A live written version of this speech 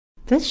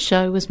This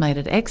show was made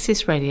at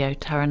Access Radio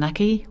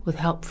Taranaki with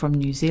help from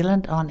New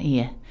Zealand On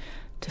Air.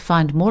 To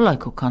find more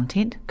local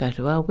content, go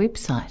to our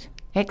website,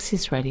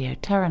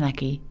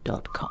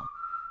 accessradiotaranaki.com.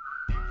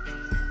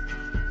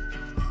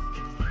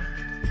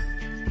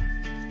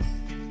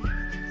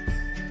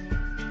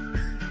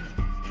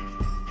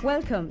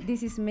 Welcome.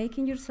 This is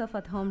Making Yourself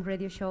at Home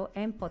radio show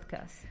and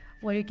podcast,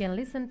 where you can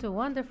listen to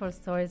wonderful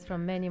stories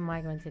from many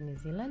migrants in New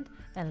Zealand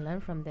and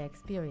learn from their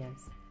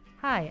experience.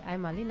 Hi,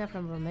 I'm Alina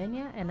from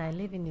Romania and I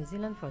live in New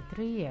Zealand for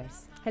 3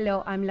 years.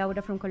 Hello, I'm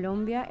Laura from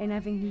Colombia and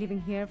I've been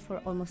living here for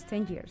almost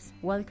 10 years.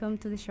 Welcome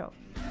to the show.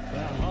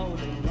 Well,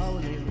 holy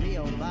moly,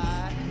 real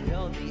life,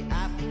 you're the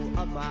apple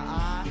of my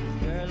eye.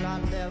 Girl,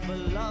 I never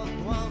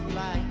loved one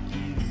like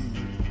you.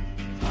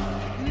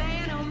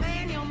 Man, oh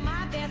man, you're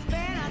my best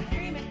friend. I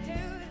scream it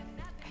too.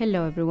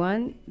 Hello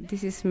everyone,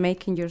 this is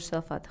Making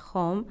Yourself at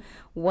Home.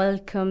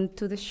 Welcome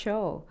to the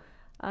show.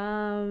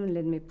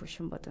 Let me push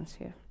some buttons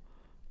here.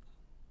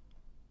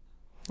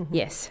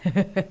 Yes.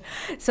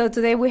 So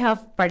today we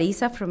have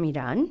Parisa from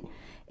Iran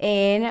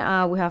and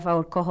we have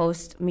our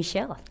co-host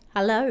Michelle.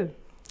 Hello.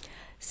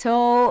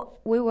 So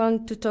we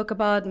want to talk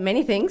about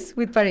many things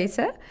with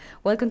Parisa.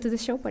 Welcome to the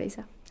show,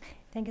 Parisa.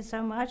 Thank you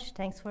so much.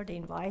 Thanks for the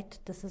invite.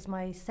 This is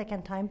my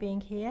second time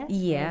being here.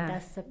 Yeah.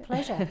 That's a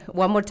pleasure.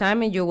 One more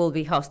time and you will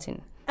be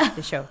hosting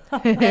the show.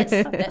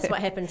 That's what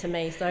happened to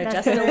me, so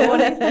just a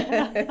warning.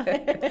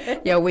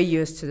 Yeah, we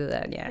used to do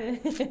that, yeah.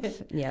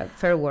 Yeah,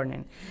 fair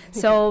warning.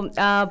 So,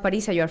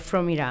 Parisa, you're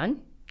from Iran.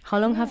 How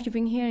long have you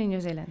been here in New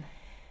Zealand?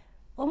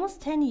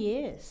 Almost 10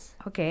 years.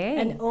 Okay.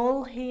 And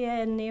all here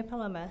in Near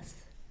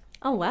Palamas.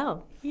 Oh,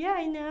 wow. Yeah,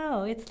 I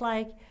know. It's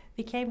like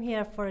we came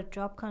here for a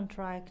job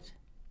contract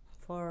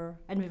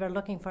and we were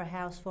looking for a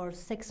house for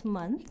 6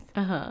 months.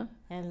 Uh-huh.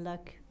 And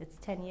look, it's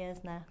 10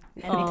 years now.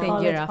 And Oh, we call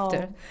 10 years it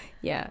after. home.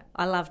 Yeah.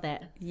 I love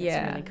that. Yeah.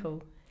 That's really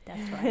cool.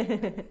 That's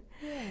right.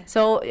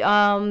 So,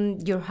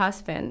 your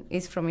husband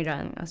is from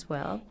Iran as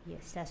well.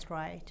 Yes, that's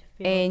right.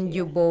 And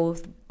you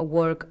both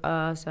work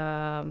as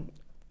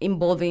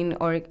involved in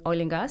oil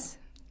and gas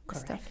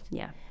Correct. stuff?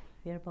 Yeah.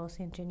 We're both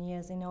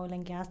engineers in oil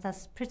and gas.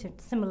 That's pretty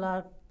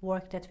similar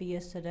work that we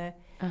used to do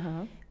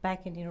Uh-huh.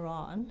 back in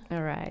Iran.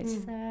 All right.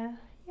 So,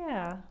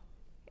 yeah.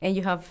 And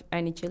you have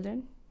any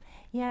children?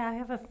 Yeah, I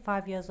have a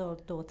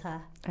 5-year-old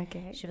daughter.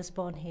 Okay. She was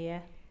born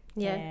here.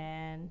 Yeah.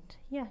 And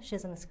yeah,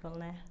 she's in school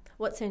now.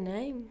 What's her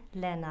name?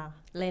 Lena.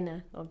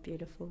 Lena. Oh,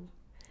 beautiful.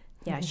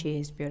 Yeah, she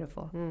is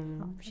beautiful.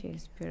 Mm. Oh, she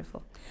is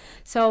beautiful.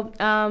 So,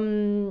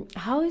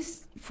 how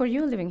is for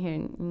you living here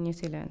in New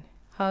Zealand?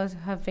 How's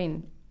have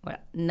been? Well,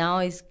 now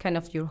is kind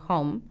of your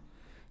home.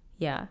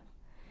 Yeah.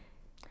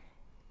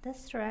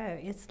 That's true.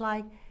 It's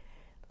like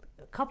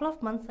a couple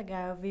of months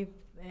ago, we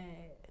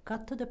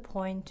got to the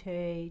point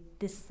to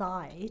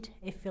decide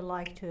if we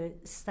like to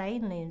stay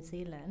in New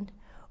Zealand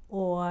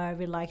or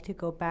we like to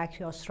go back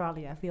to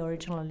Australia. We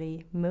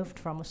originally moved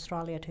from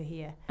Australia to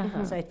here.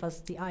 Uh-huh. So it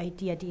was the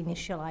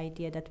initial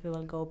idea that we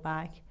will go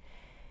back.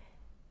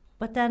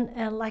 But then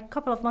like a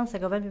couple of months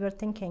ago when we were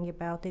thinking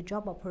about the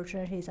job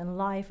opportunities and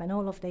life and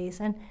all of this,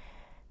 and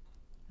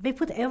we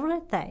put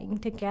everything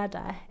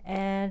together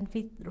and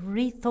we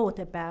rethink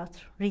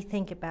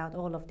about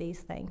all of these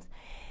things.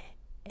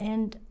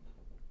 And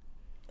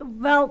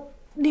well,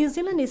 New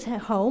Zealand is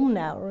home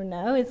now, you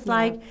know. It's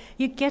like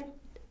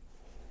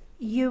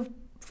you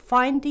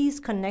find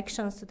these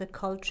connections to the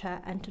culture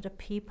and to the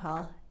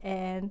people,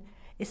 and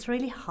it's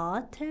really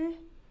hard to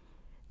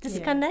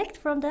disconnect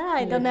from that.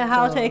 I don't know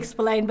how to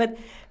explain, but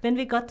when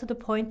we got to the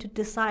point to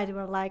decide, we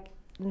were like,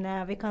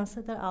 no, we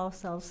consider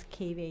ourselves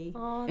Kiwi.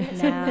 Oh,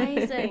 that's now.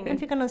 amazing. And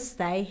we're gonna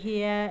stay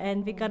here,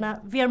 and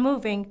we are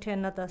moving to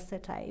another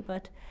city,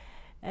 but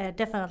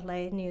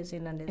definitely New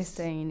Zealand is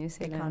Staying in New the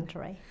Zealand.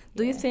 country.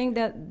 Do you think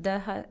that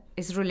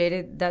is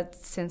related, that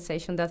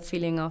sensation, that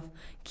feeling of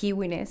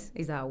Kiwiness,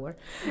 is that a word?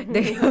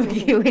 The of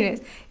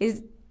Kiwiness,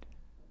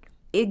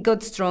 it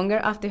got stronger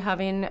after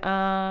having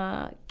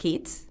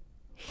kids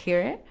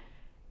here?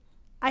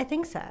 I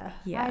think so.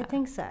 Yeah. I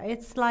think so.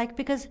 It's like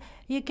because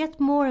you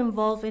get more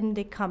involved in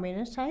the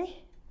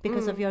community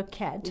because of your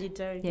kid. You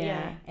do,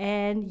 Yeah.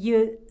 And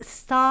you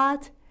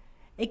start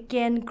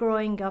again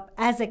growing up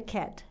as a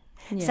kid.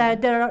 Yeah. So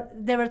there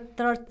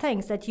are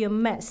things that you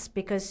miss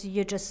because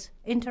you just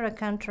enter a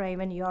country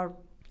when you're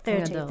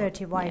 30, adult,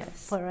 35,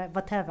 yes. for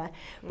whatever.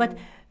 But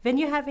when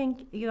you're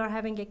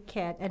having a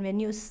kid and when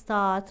you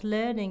start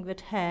learning with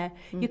her,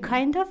 you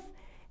kind of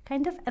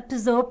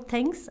absorb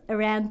things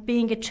around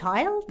being a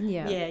child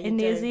Yeah. Yeah, you in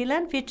New do.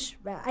 Zealand, which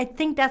I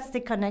think that's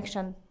the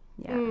connection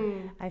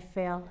Yeah. I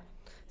feel.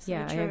 So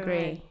Yeah, I true, agree.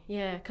 eh?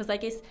 Yeah, because I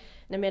guess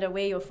no matter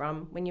where you're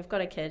from, when you've got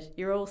a kid,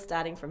 you're all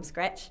starting from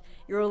scratch.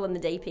 You're all in the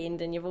deep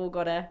end, and you've all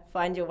got to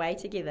find your way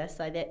together.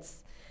 So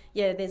that's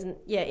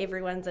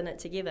everyone's in it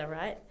together,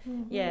 right?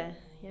 Yeah,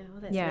 well,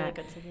 that's really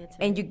good to hear too.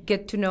 And you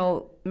get to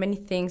know many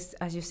things,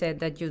 as you said,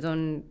 that you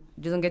don't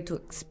get to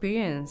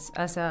experience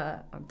as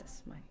a. Oh,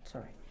 that's mine.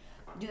 Sorry.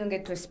 You don't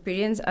get to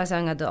experience as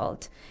an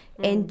adult,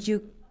 and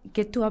you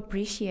get to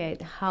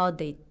appreciate how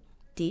they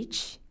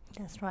teach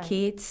That's right.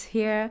 kids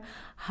here,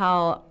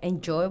 how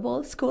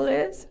enjoyable school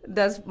is.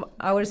 That's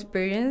our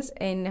experience,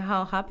 and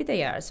how happy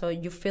they are. So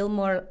you feel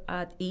more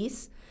at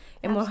ease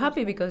and more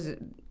happy because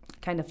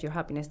kind of your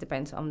happiness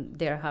depends on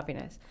their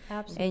happiness.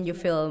 Absolutely. And you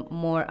feel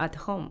more at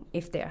home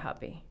if they're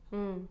happy.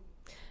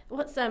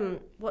 What's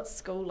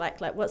school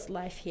like? Like, what's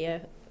life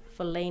here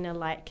for Lena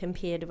like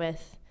compared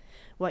with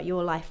what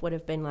your life would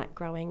have been like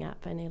growing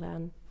up in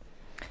Iran?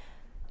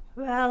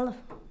 Well,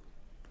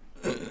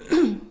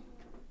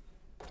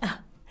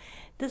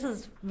 this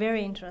is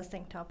very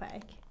interesting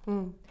topic.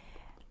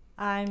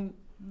 I'm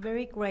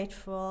very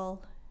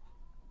grateful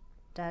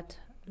that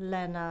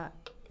Lena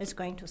is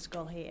going to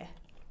school here.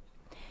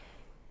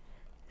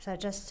 So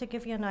just to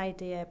give you an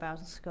idea about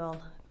the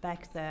school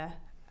back there,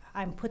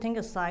 I'm putting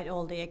aside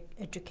all the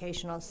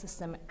educational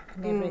system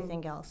and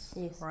everything else,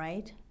 Yes.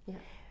 right? Yeah.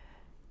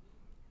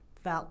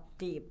 Well,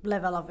 the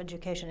level of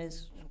education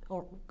is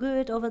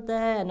good over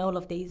there and all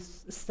of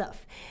these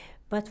stuff.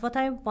 But what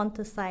I want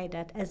to say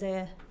that as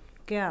a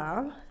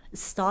girl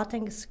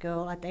starting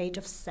school at the age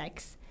of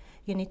 6,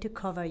 you need to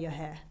cover your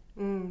hair.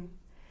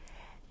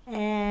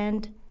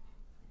 And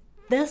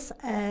this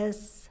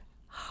is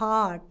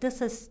hard.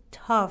 This is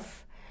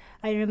tough.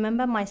 I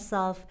remember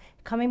myself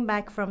coming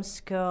back from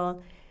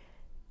school,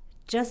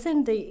 just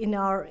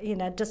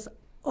just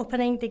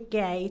opening the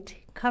gate,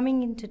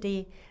 coming into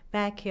the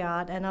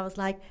backyard, and I was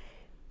like,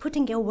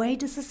 putting away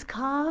this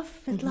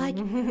scarf. It's like,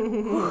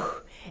 whew.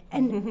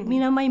 And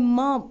my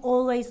mom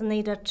always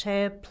needed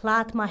to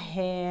plait my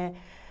hair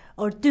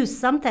or do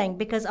something,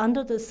 because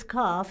under the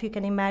scarf, you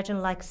can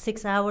imagine like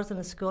 6 hours in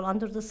the school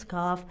under the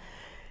scarf,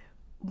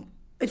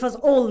 it was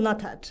all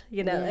knotted,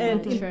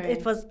 and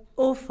it was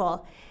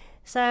awful.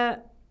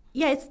 So,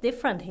 yeah, it's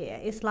different here.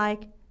 It's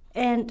like,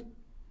 and,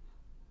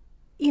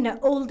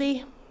 all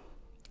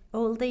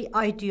the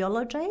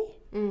ideology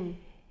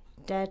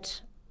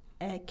that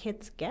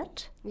kids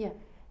get,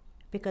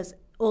 because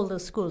all the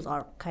schools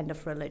are kind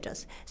of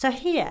religious. So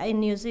here in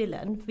New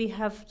Zealand, we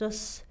have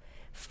this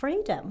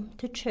freedom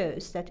to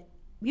choose that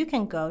you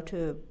can go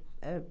to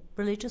a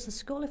religious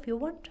school if you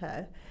want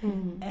to,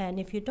 and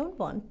if you don't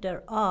want,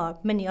 there are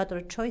many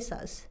other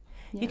choices.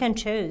 You can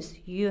choose.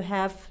 You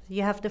have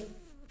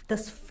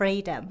this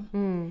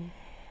freedom,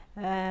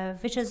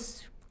 which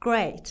is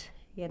great.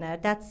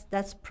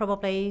 That's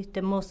probably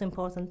the most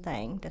important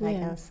thing that I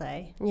can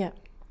say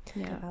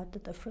about the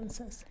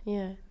differences.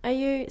 Yeah. Are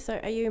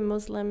you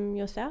Muslim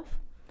yourself?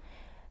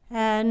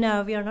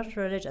 No, we are not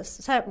religious.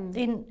 So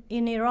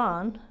in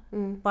Iran,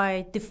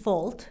 by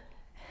default,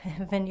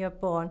 when you're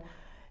born,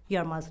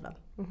 you're Muslim,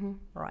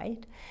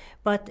 right?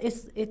 But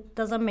it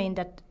doesn't mean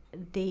that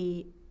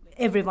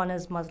everyone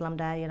is Muslim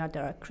there.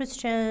 There are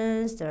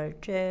Christians, there are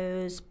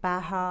Jews,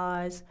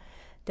 Baha'is,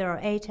 there are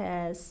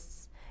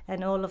atheists,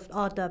 and all of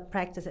other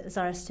practices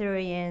are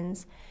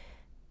Syrians.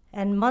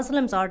 And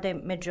Muslims are the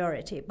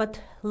majority.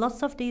 But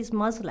lots of these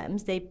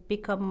Muslims, they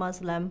become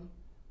Muslim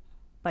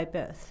by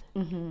birth.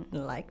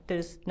 Like,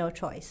 there's no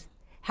choice.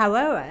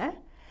 However,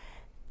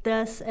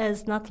 this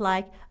is not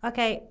like,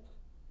 okay,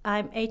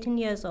 I'm 18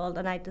 years old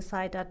and I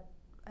decided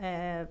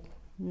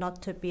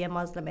not to be a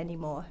Muslim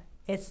anymore.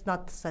 It's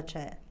not such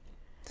a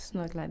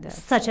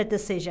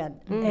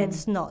decision.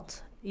 It's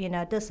not.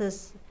 This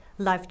is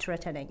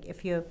life-threatening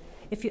if you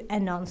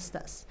announce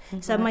this.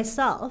 So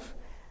myself,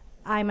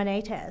 I'm an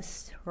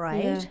atheist,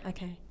 right? Yeah.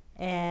 Okay.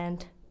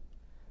 And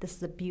this is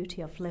the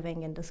beauty of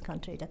living in this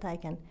country, that I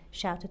can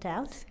shout it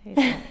out.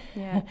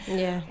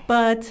 Yeah.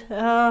 But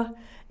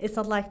it's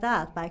not like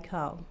that back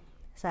home.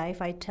 So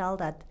if I tell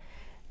that,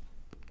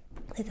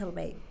 it'll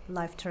be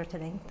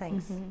life-threatening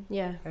things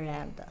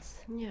around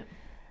us. Yeah.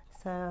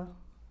 So,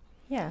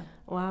 yeah.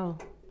 Wow.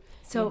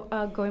 So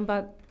going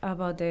back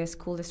about the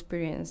school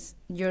experience,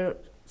 you're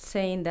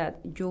saying that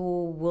you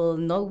will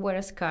not wear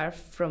a scarf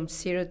from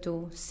 0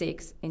 to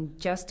 6, and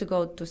just to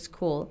go to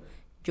school,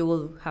 you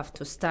will have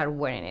to start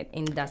wearing it,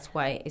 and that's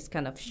why it's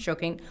kind of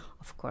shocking,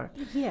 of course.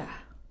 Yeah.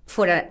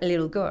 For a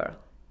little girl.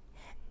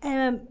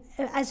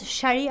 As a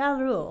Sharia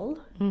rule,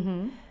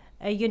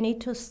 you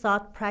need to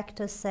start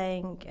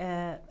practicing,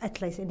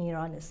 at least in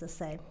Iran it's the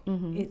same,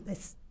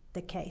 it's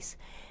the case.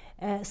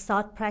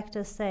 Start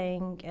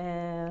practicing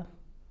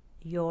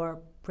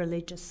your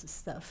religious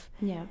stuff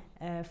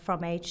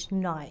from age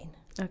 9.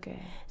 Okay.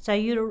 So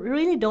you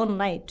really don't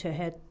need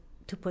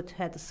to put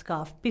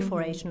headscarf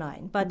before age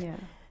 9, but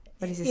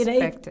it's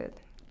expected.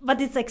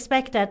 But it's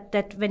expected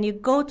that when you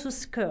go to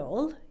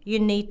school, you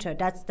need to.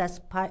 That's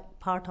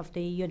part of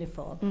the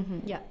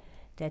uniform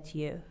that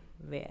you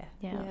wear.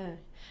 Yeah.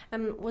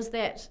 Was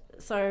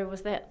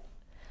that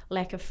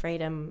lack of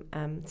freedom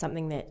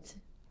something that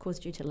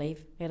caused you to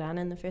leave Iran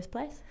in the first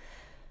place?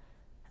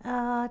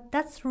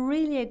 That's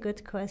really a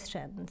good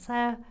question.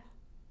 So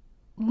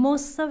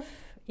most of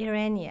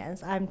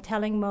Iranians, I'm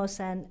telling most,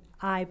 and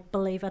I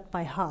believe it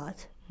by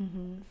heart,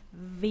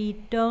 we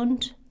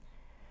don't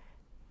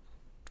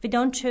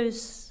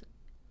choose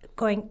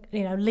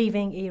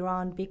leaving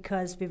Iran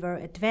because we were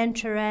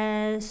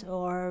adventurous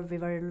or we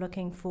were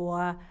looking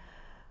for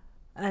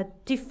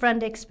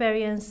different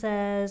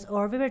experiences,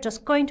 or we were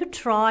just going to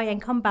try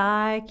and come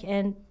back.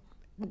 And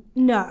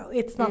no,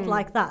 it's not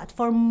like that.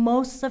 For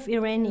most of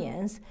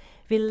Iranians,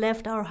 we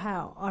left our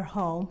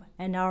home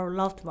and our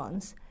loved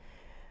ones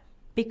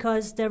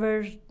because there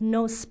were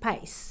no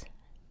space,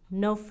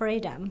 no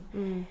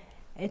freedom.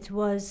 It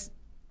was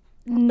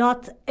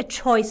not a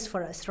choice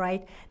for us,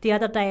 right? The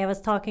other day I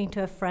was talking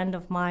to a friend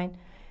of mine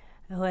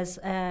who was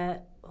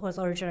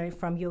originally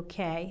from UK,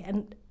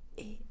 and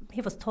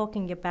he was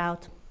talking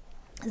about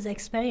his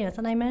experience,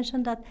 and I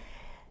mentioned that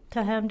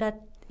to him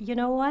that, you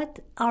know what,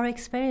 our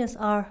experience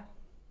are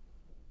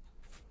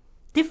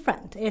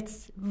different.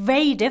 It's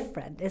very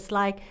different. It's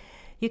like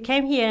you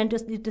came here and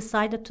just you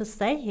decided to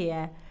stay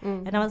here,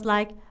 and I was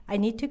like, I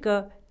need to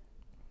go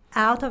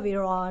out of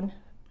Iran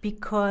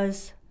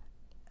because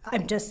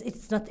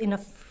it's not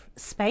enough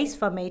space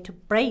for me to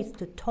breathe,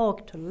 to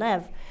talk, to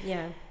live.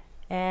 Yeah.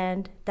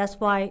 And that's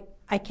why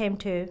I came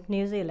to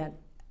New Zealand.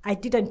 I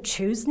didn't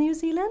choose New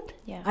Zealand.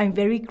 Yeah. I'm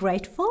very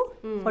grateful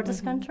for this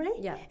country,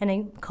 Yeah. and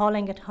I'm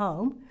calling it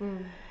home.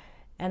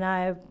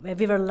 And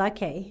we were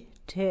lucky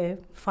to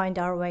find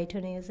our way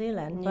to New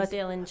Zealand. New but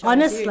Zealand chose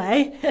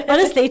honestly,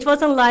 it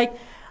wasn't like,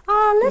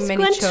 oh, let's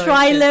Many go and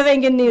try choices.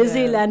 living in New Yeah.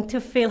 Zealand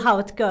to feel how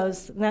it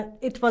goes. No,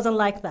 it wasn't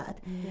like that.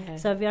 Yeah.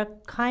 So we are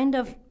kind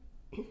of,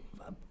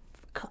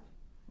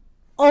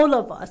 all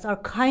of us are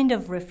kind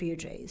of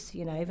refugees,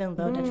 even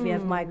though that we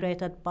have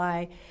migrated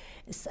by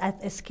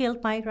a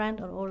skilled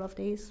migrant or all of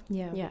these.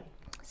 Yeah. Yeah.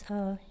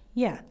 So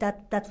yeah,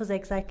 that was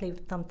exactly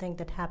something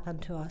that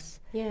happened to us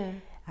Yeah.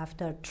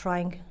 after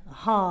trying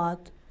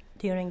hard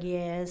during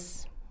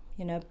years,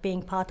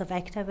 being part of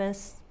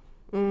activists,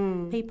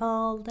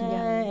 people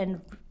there,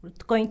 and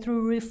going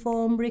through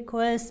reform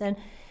requests and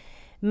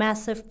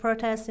massive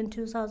protests in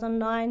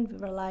 2009. We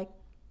were like,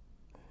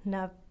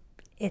 no,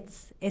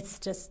 it's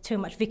just too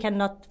much. We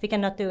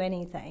cannot do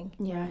anything.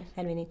 Yeah.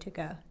 And we need to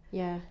go.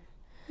 Yeah.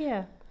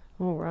 Yeah.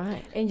 All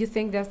right. And you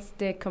think that's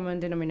the common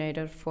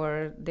denominator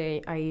for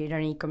the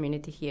Iranian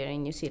community here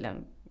in New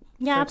Zealand?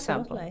 Yeah, for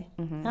example?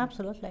 absolutely.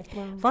 Absolutely.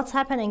 Wow. What's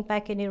happening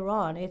back in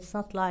Iran, it's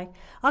not like,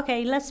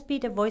 okay, let's be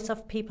the voice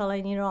of people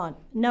in Iran.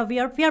 No, we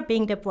are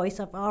being the voice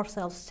of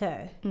ourselves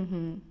too.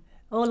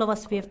 All of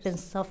us, we have been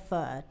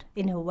suffered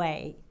in a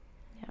way.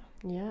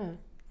 Yeah.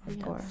 Of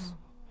course.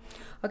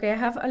 Okay, I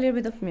have a little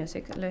bit of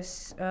music.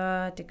 Let's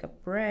take a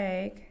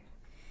break.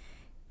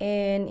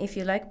 And if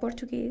you like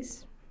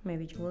Portuguese,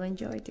 maybe you will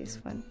enjoy this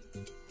one.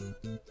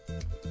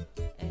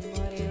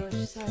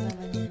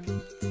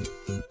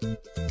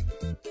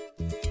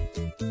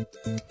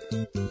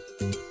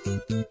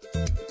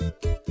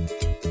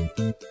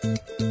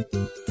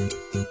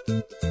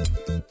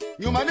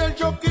 Manel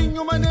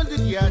Choquinho, Manel de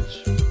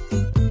Diach.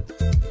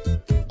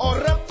 O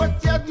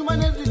rapateado,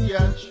 Manel de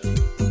Diach.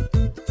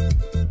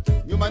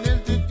 E o Manel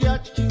de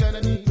Diach chega na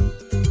mim.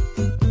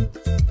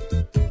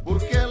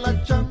 Porque ela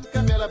chama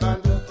Camela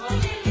Banda.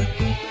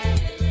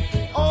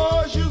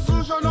 Oh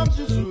Jesus, o nome de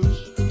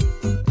Jesus.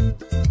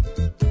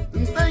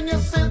 Não tenha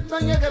sede na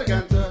minha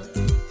garganta.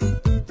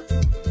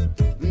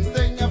 Não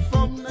tenha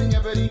fome na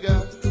minha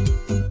barriga.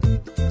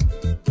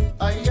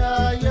 Ai,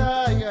 ai,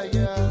 ai, ai,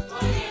 ai.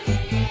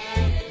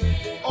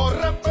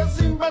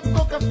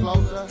 Toca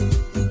flauta,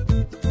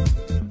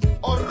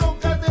 o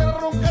roncadeira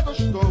roncado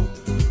estou.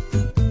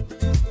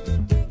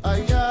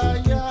 Ai,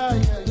 ai,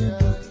 ai, ai, ai.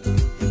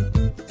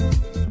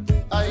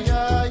 Ai,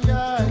 ai,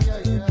 ai,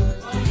 ai,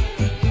 ai.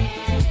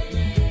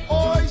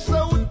 Oi,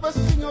 saúde para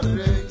senhor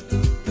rei.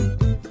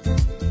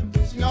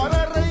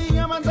 Senhora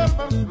rainha manda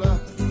para falar.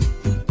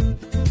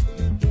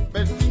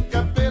 Perfim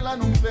capela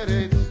num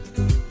perete.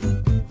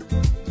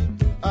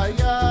 Ai,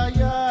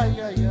 ai,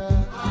 ai, ai, ai.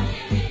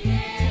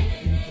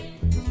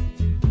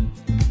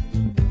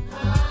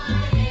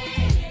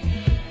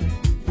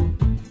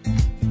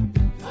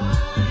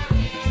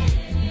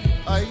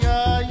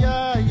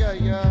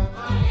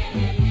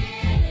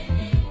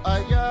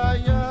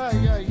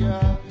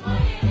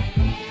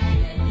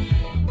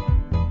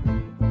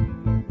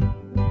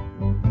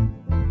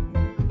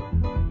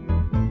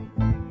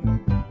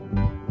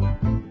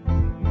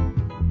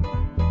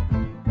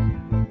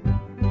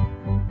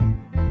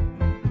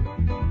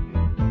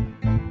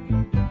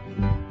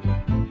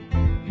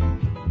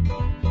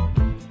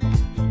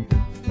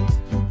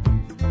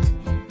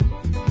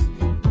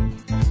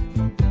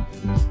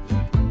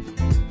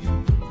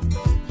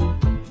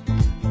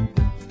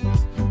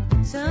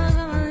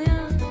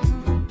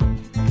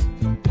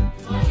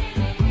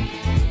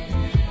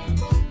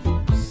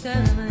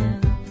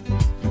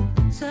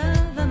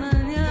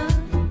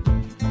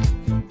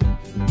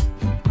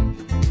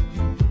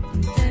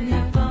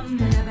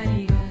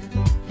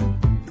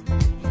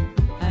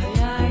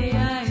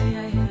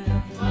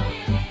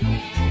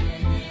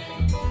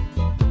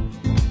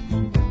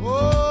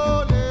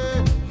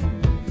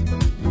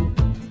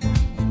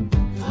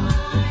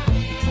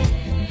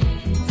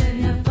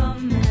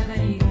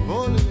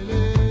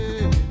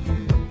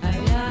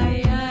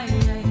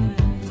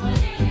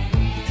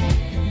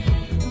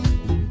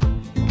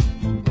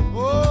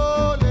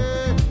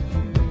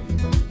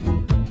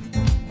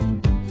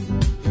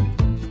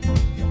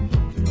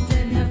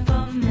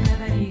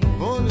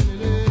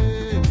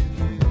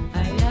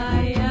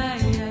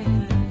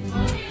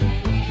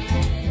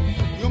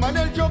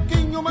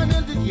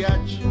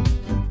 diach.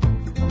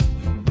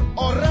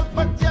 O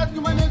rapatiat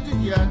you manel de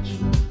diach.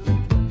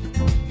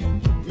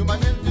 You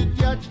manel de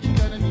diach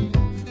chiganami.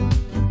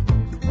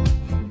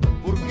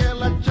 Porque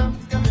la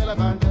chamca de la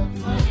banda.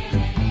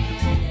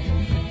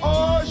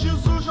 Oh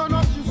Jesus, oh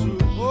nosso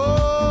Jesus.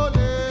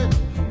 Olê,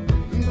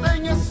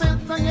 tenha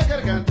sede na minha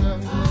garganta.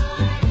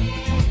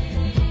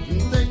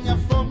 Tenha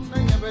fome na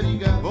minha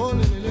barriga.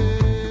 Olê,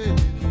 lê,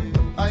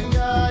 ai,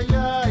 ai,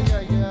 ai,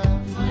 ai, ai.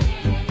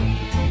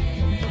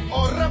 O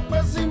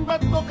rapazinho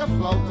bate toca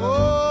flauta.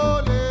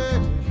 Olê,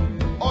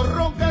 o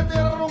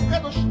roncadeira ronca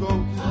do estou.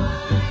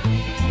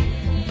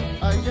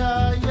 Ai,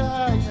 ai,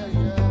 ai, ai,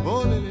 ai.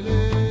 Olê,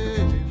 lê,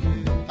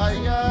 ai,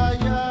 ai, ai,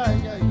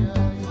 ai,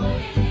 ai.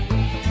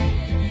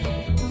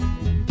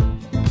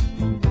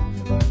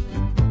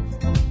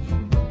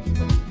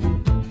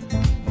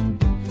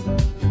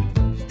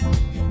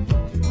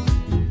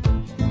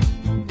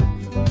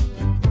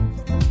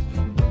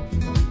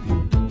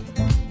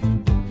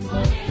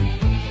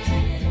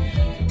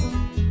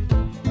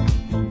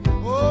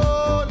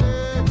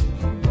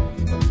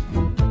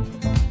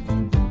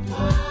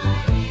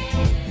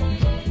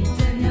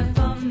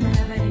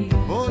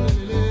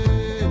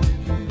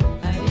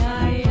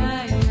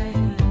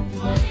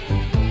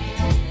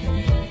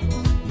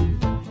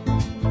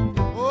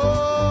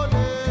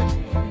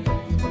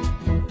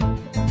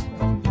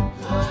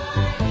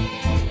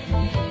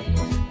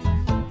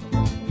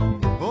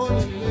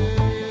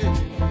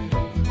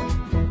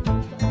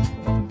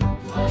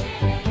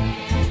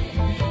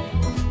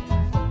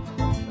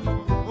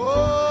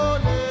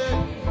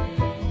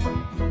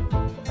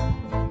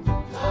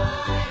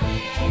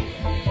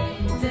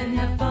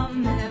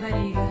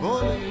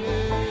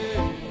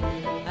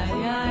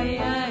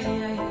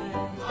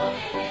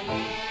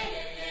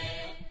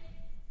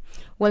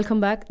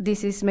 Welcome back.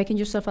 This is Making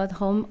Yourself at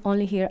Home,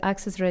 only here,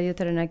 Access Radio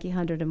Taranaki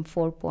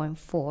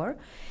 104.4.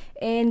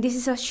 And this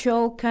is a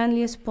show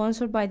kindly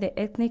sponsored by the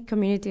Ethnic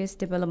Communities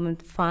Development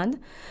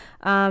Fund.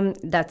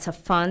 That's a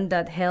fund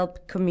that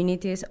helps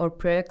communities or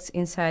projects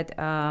inside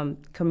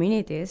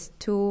communities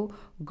to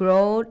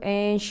grow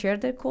and share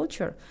their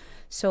culture.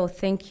 So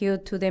thank you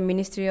to the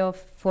Ministry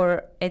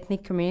for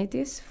Ethnic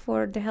Communities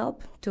for the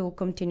help to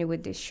continue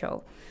with this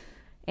show.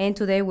 And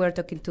today we're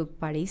talking to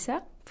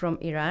Parisa from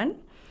Iran.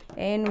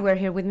 And we're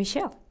here with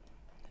Michelle.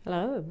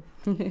 Hello.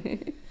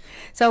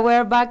 So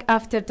we're back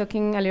after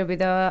talking a little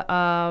bit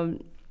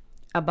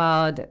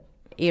about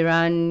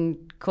Iran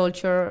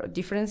culture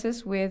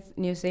differences with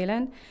New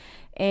Zealand.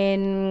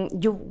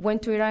 And you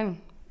went to Iran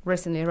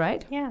recently,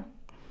 right? Yeah.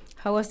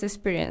 How was the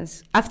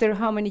experience? After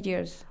how many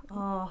years?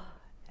 Oh,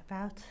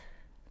 about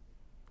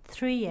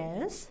 3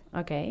 years.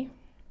 Okay.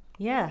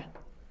 Yeah,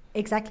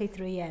 exactly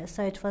 3 years.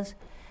 So it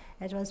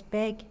was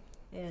big,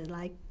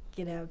 like,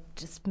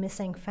 just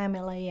missing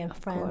family and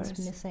friends,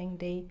 course. missing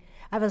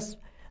I was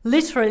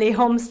literally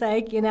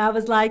homesick, I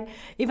was like,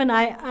 even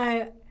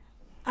I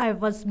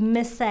was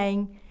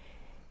missing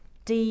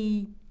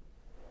the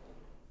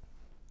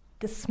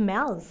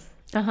smells,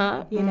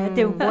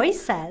 the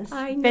voices.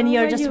 I when know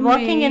you're what just you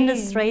walking in the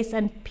mean. streets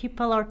and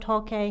people are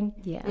talking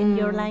in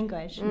your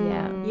language,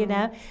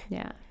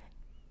 Yeah.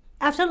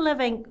 After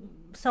living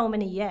so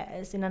many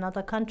years in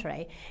another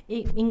country,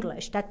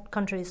 English, that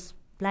country's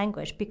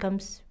language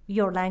becomes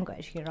your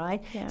language,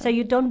 right? Yeah. So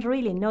you don't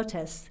really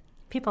notice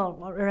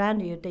people around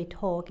you, they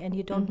talk, and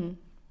you don't,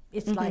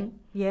 it's like,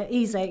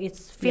 easy,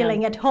 it's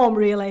feeling at home,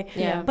 really.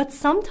 Yeah. But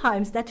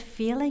sometimes that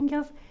feeling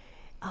of,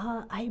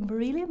 I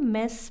really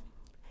miss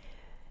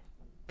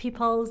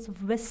people's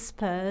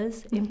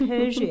whispers in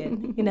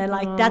Persian,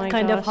 like Oh that my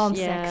kind of gosh,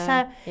 homesick. yeah,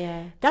 So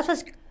yeah. that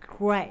was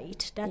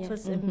great. That Yeah.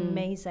 was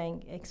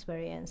amazing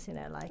experience,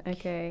 like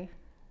Okay.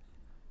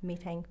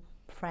 meeting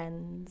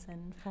friends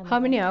and family. How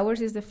many hours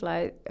is the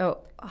flight? Oh,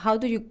 how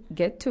do you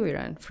get to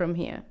Iran from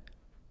here?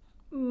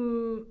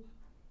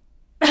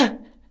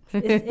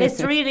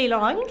 It's really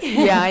long.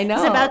 Yeah, I know.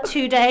 It's about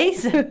 2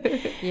 days.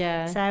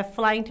 Yeah. So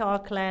flying to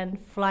Auckland,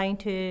 flying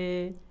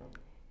to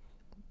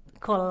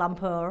Kuala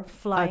Lumpur,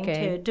 flying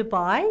Okay. to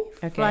Dubai,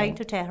 Okay. flying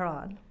to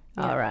Tehran.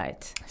 All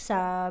right.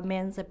 So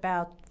means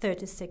about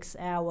 36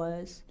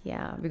 hours.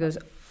 Yeah, because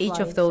each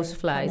of Flights those and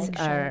flights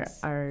connections.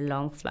 are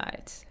long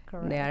flights.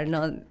 Correct. They are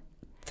not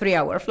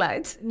 3-hour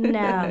flights.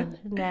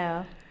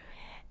 No.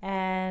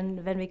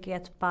 And when we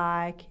get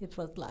back, it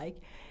was like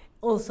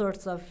all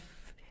sorts of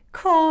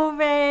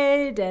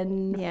COVID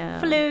and Yeah.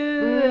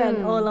 flu and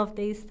all of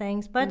these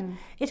things. But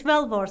it's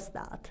well worth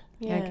that.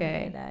 Yeah.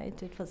 Okay.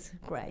 It was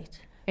great.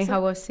 And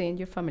how was seeing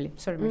your family?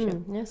 Sorry,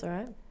 Michelle. Yes, all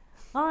right.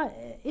 Oh,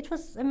 it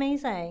was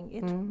amazing.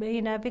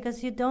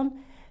 Because you don't.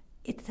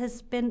 It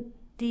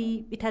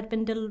had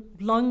been the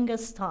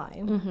longest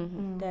time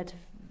that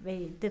we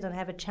didn't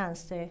have a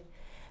chance to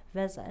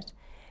visit.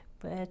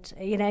 But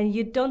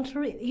you don't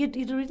you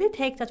really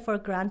take that for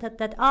granted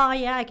that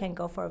I can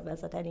go for a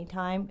visit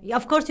anytime.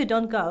 Of course you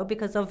don't go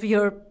because of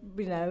your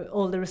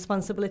all the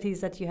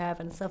responsibilities that you have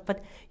and stuff. But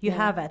you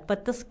have it.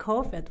 But this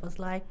COVID was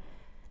like,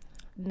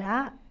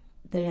 nah,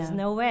 there is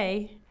no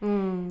way.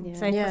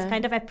 So it was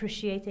kind of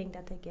appreciating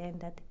that again.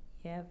 That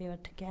we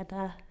were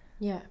together.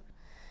 Yeah.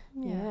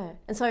 Yeah.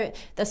 And so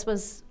this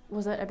was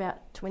it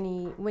about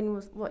 20,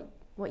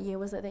 what year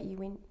was it that you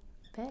went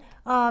back?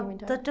 You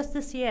went over? Just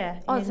this year.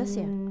 Oh, this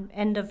year.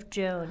 End of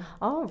June.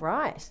 Oh,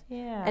 right.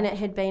 Yeah. And it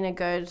had been a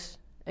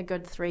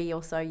good 3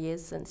 or so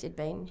years since you'd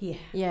been. Yeah.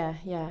 Yeah.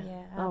 Yeah,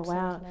 Oh,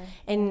 wow. absolutely.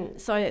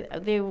 And so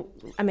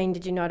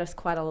did you notice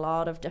quite a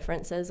lot of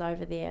differences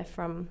over there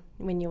from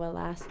when you were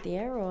last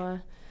there,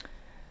 or?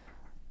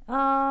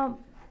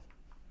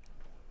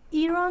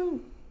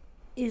 Iran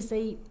is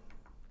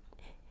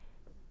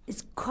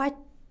quite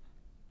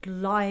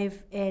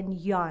live and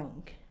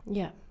young,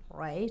 Yeah.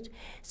 right?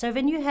 So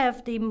when you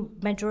have the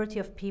majority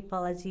of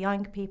people as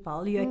young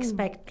people, you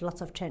expect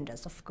lots of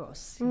changes, of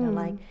course. You know,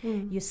 like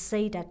you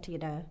see that, you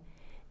know,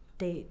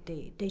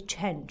 they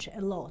change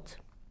a lot.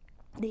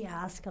 They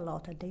ask a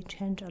lot and they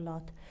change a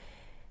lot.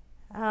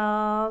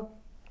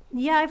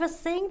 Yeah, I was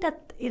saying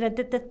that, you know,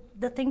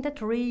 the thing that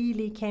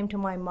really came to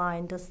my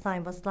mind this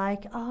time was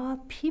like,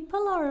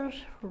 people are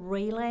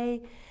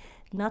really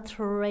not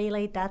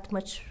really that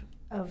much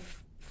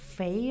of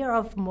fear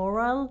of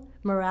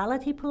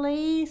morality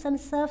police and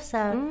stuff. So,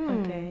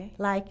 Okay.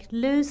 like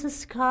loose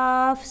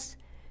scarves,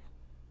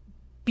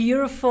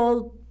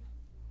 beautiful,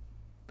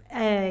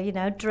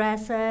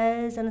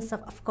 dresses and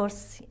stuff. Of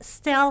course,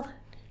 still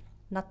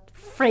not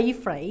free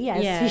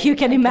as Yeah, you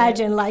can okay.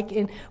 imagine, like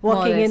in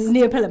walking Modest. in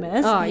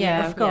Neapolis. Oh,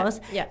 yeah, of course.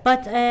 yeah.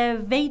 But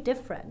way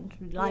different.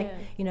 Like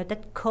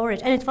that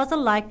courage, and it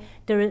wasn't like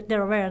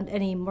there weren't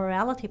any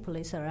morality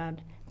police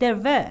around. There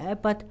were,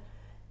 but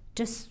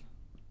just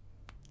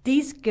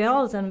these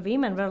girls and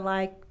women were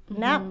like,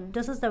 no,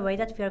 this is the way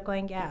that we are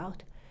going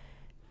out.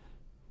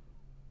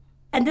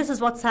 And this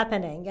is what's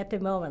happening at the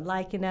moment.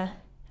 Like,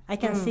 I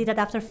can see that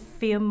after a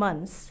few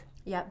months,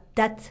 Yeah.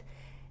 that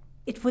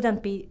it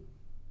wouldn't be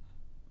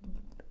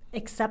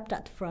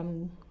accepted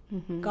from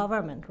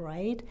government,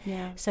 right?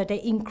 Yeah. So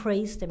they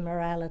increased the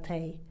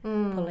morality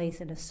police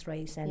in the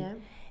streets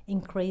and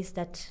increased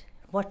that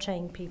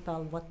watching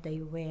people, what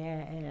they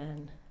wear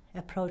and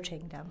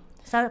approaching them.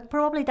 So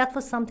probably that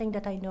was something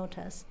that I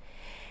noticed.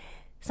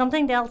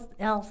 Something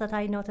else that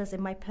I noticed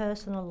in my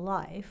personal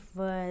life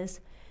was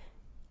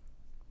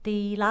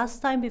the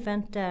last time we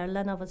went there,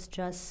 Lena was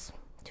just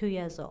 2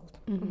 years old.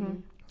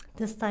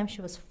 This time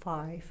she was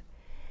 5.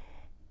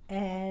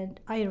 And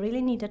I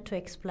really needed to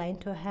explain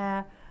to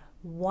her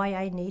why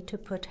I need to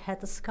put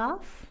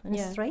headscarf in the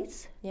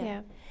streets.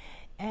 Yeah.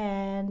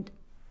 And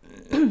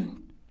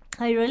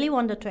I really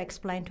wanted to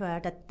explain to her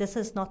that this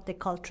is not the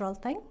cultural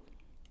thing.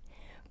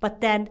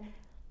 But then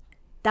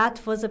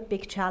that was a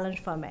big challenge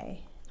for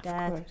me.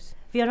 That course.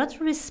 we are not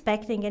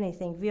respecting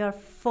anything. We are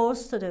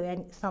forced to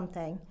do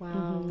something.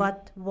 Wow.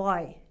 But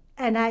why?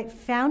 And I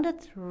found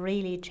it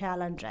really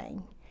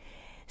challenging.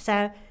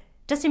 So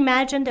just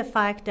imagine the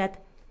fact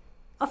that,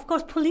 of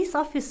course, police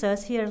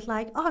officers here is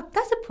like, oh,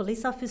 that's a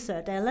police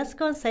officer there. Let's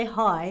go and say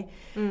hi.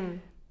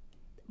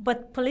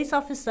 But police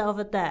officer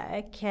over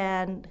there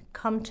can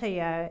come to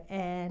you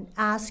and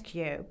ask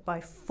you by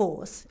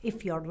force,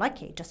 if you're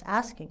lucky, just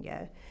asking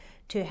you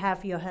to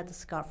have your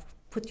headscarf,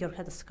 put your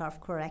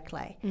headscarf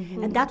correctly.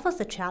 And that was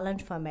the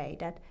challenge for me,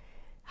 that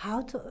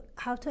how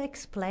to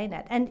explain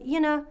it. And,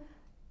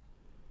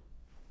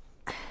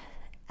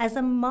 as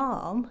a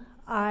mom,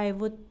 I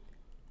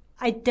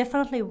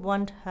definitely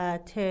want her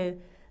to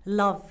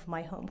love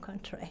my home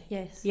country.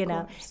 Yes, You of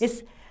know,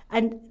 course.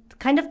 and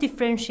kind of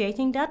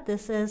differentiating that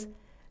this is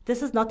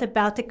not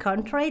about the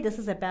country. This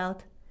is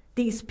about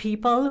these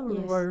people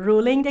who were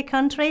ruling the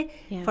country.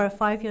 Yeah. For a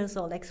 5 years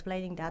old,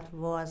 explaining that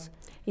was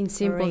In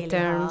simple really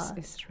terms, hard.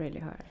 it's really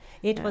hard.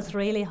 It was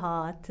really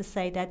hard to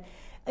say that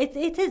it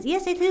is.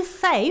 Yes, it is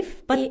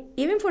safe, but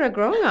Even for a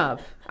grown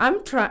up,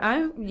 I'm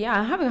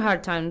having a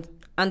hard time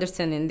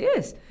understanding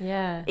this.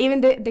 Yeah.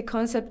 Even the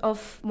concept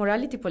of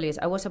morality police.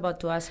 I was about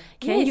to ask,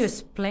 can you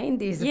Yes. explain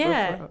this?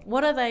 Yeah. before?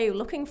 What are they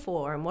looking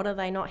for, and what are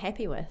they not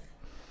happy with?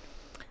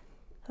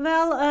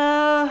 well,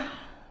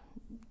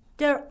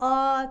 there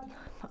are.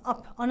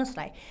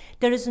 Honestly,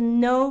 there is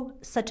no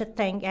such a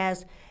thing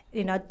as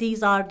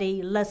these are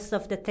the lists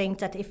of the things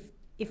that if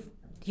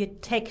you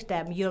take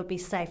them, you'll be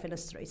safe in the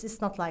streets.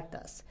 It's not like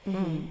this.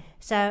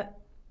 So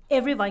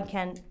everyone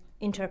can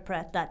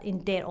interpret that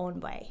in their own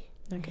way.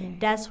 Okay.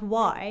 That's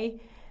why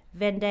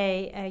when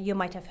you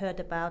might have heard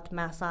about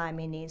Mahsa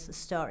Amini's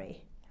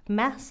story.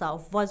 Mahsa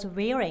was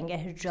wearing a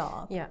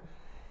hijab. Yeah.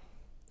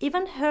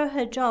 Even her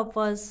hijab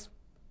was,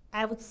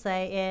 I would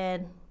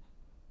say,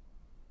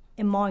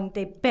 among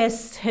the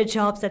best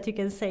hijabs that you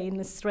can say in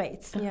the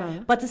streets. Yeah.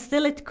 But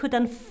still it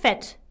couldn't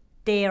fit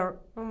their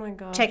Oh my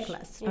gosh.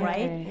 checklist,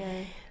 right? Okay.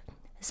 Yeah.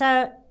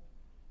 So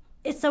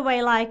it's a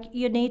way like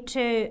you need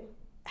to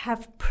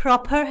have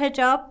proper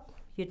hijab.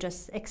 You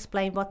just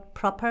explain what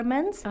proper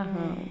means.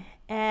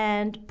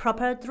 And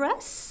proper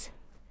dress.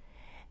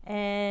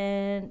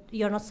 And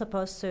you're not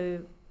supposed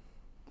to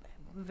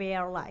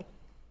wear like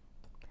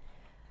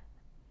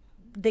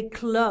the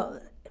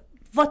clothes,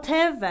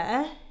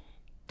 whatever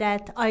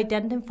that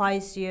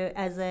identifies you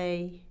as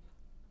a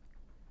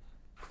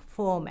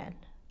woman,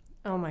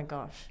 Oh my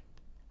gosh.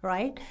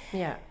 right?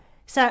 Yeah.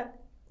 So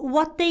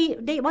what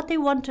they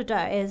want to do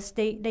is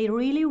they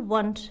really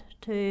want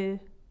to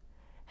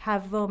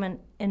have women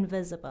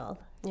invisible.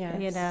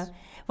 Yes. You know,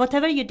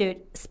 whatever you do,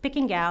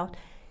 speaking out,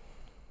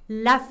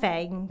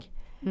 laughing,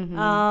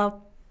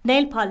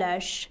 nail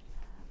polish,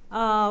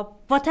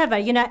 whatever,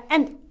 you know.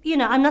 And, you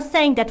know, I'm not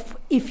saying that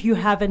if you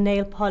have a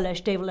nail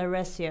polish, they will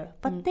arrest you,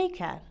 but they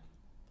can.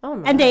 Oh,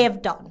 my. And they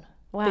have done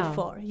Wow.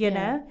 before, you Yeah,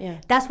 know. yeah.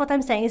 That's what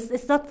I'm saying.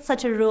 It's not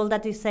such a rule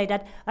that you say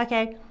that,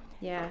 okay,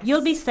 Yeah.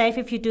 you'll be safe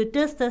if you do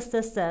this, this,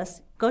 this,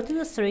 this. Go to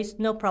the streets,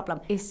 no problem.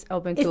 It's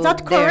open It's to not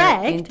their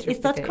correct.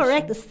 It's not interpretation.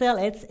 correct. Still,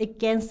 it's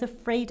against the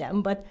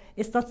freedom, but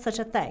it's not such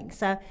a thing.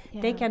 So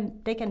they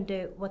can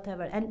do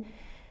whatever. And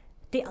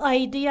the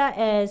idea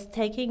is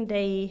taking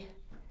the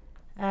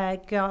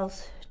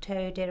girls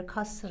to their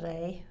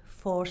custody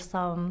for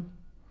some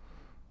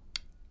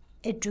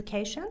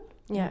education.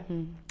 Yeah.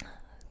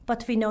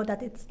 But we know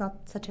that it's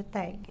not such a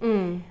thing.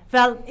 Mm.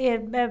 Well,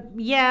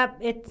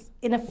 it's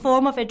in a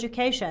form of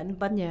education,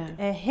 but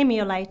Yeah.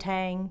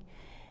 humiliating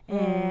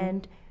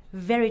and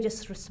very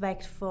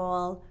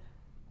disrespectful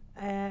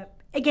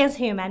against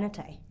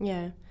humanity,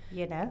 Yeah.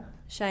 you know?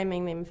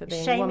 Shaming them for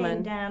being Shaming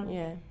women. them.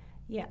 Yeah.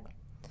 Yeah,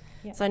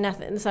 Yeah. So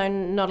nothing. So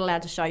not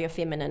allowed to show your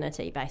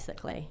femininity,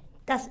 basically.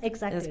 that's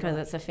exactly It's because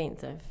right. it's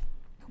offensive.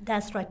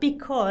 That's right.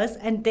 Because,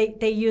 and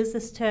they use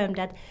this term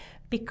that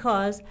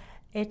because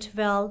it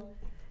will,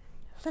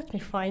 let me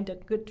find a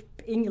good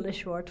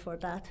English word for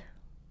that.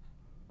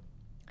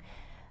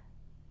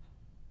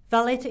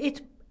 Well,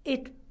 it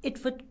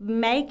would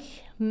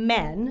make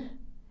men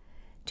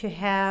to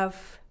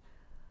have,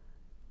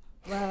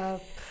 We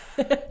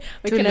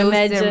To can lose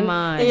imagine. their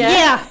mind.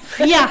 Yeah.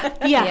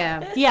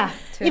 yeah.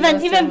 To Even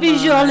lose even their mind.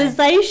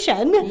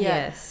 visualization.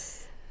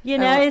 Yes. You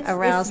know, it's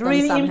Arouse them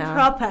really somehow.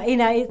 improper. You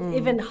know, it's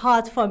even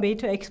hard for me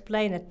to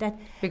explain it. That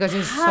Because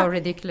it's how- so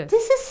ridiculous.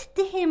 This is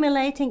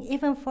humiliating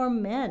even for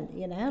men.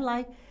 You know,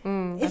 like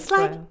it's that's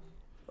like, right.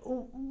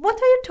 what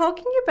are you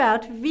talking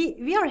about?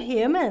 We are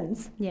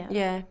humans. Yeah.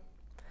 Yeah.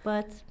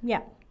 But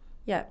yeah,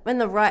 Yeah. In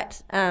the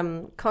right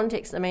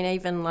context, I mean,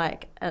 even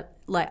like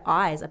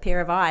eyes, a pair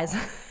of eyes,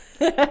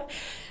 with a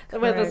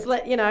Correct.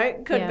 slit, you know,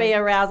 could be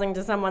arousing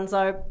to someone.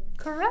 So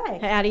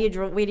correct. how do you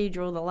draw? Where do you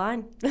draw the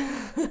line?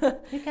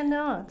 You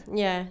cannot.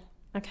 Yeah.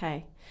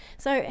 Okay.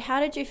 So how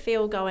did you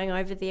feel going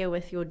over there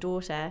with your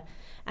daughter?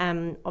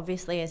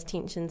 Obviously, as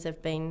tensions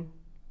have been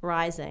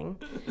rising,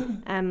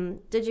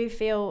 did you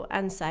feel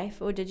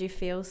unsafe or did you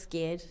feel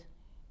scared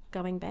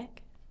going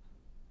back?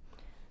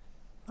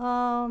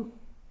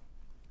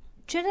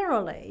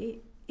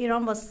 Generally,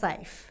 Iran was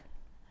safe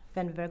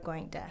when we were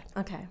going there.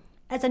 Okay.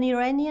 As an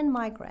Iranian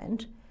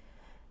migrant,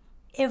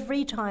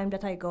 every time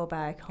that I go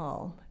back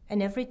home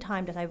and every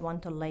time that I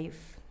want to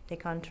leave the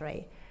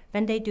country,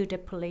 when they do the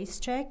police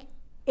check,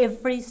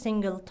 every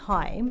single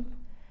time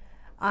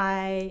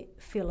I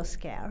feel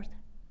scared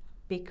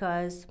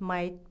because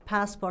my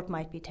passport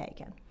might be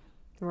taken.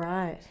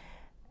 Right.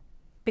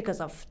 Because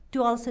of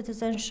dual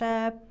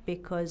citizenship,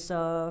 because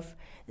of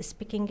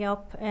speaking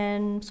up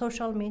in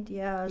social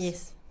media,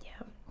 Yes.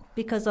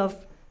 because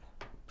of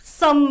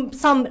some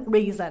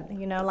reason,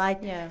 you know, like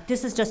Yeah.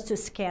 this is just to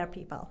scare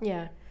people.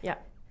 Yeah. Yeah.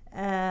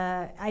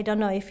 I don't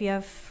know if you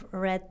have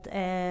read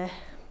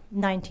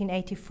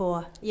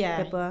 1984,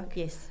 Yeah. the book.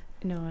 Yes.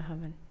 No, I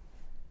haven't.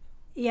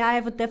 Yeah, I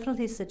would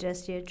definitely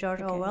suggest you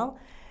George Orwell.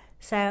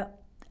 So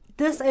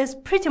this is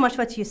pretty much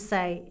what you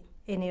say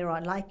in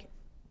Iran, like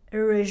a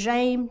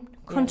regime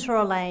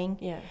controlling,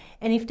 Yeah.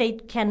 and if they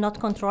cannot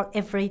control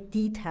every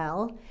detail,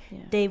 Yeah.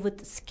 they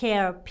would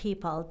scare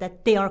people that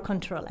they are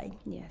controlling.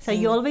 Yes. So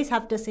you always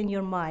have this in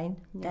your mind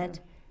that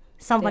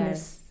someone They're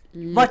is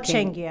looking.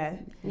 watching you,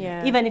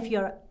 Yeah. even if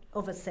you're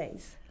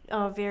overseas.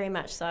 Oh, very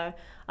much so.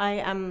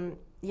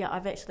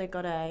 I've actually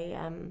got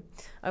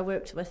I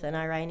worked with an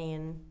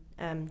Iranian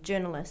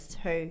journalist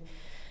who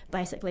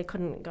basically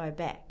couldn't go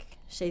back.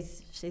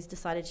 She's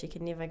decided she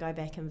could never go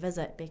back and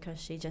visit because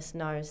she just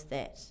knows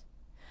that.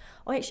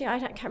 Oh, actually,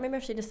 can't remember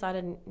if she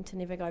decided to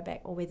never go back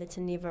or whether to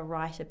never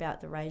write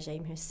about the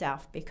regime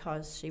herself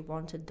because she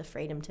wanted the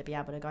freedom to be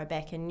able to go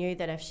back and knew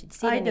that if she'd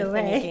said Either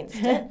anything way.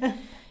 against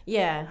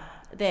it,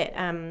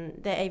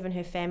 that even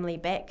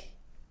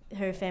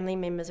her family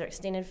members or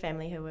extended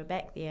family who were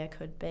back there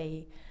could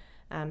be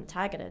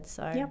targeted.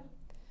 So, Yep.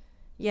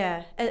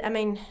 yeah, I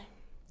mean,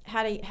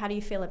 how do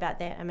you feel about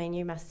that? I mean,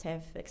 you must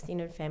have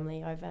extended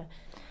family over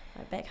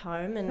back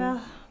home, and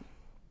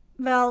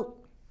Well,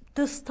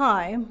 this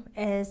time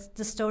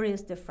the story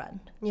is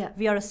different. yeah,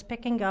 We are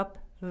speaking up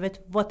with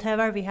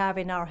whatever we have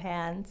in our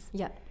hands,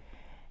 yeah,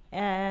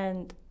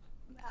 and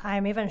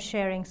I'm even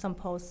sharing some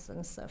posts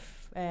and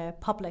stuff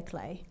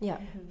publicly yeah,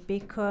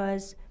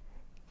 because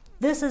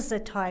this is the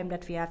time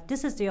that we have.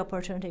 This is the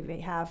opportunity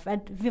we have,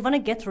 and we want to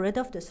get rid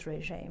of this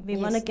regime. We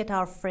want to Yes. get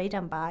our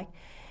freedom back,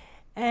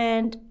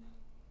 and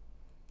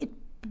it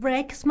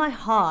breaks my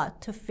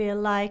heart to feel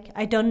like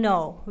I don't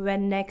know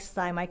when next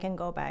time I can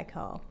go back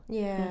home.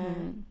 yeah,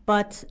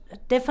 But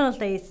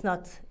definitely, it's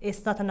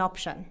not an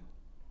option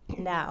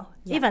now.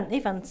 Yeah.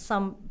 Even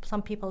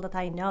some people that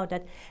I know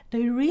that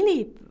they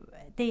really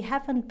they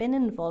haven't been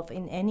involved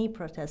in any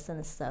protests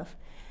and stuff,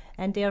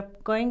 and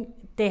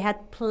they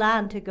had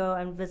planned to go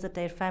and visit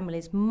their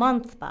families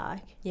months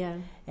back, Yeah.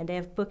 and they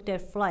have booked their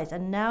flights,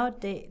 and now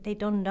they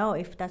don't know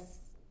if that's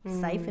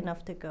safe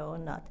enough to go or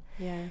not.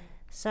 Yeah.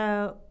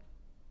 So,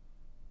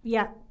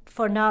 yeah,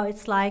 for now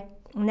it's like,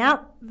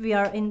 now we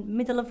are in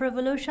middle of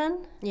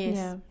revolution, Yes.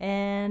 Yeah.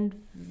 and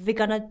we're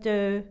gonna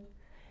do,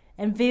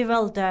 and we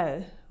will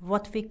do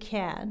what we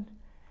can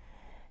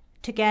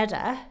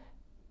together,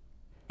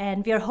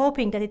 and we are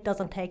hoping that it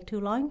doesn't take too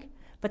long,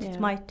 but Yeah. it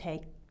might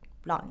take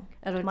long.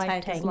 It'll It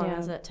might take as long yeah.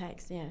 as it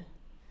takes. Yeah.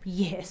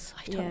 Yes,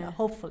 I don't Yeah. know.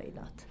 Hopefully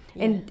not.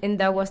 And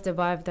that was the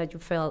vibe that you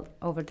felt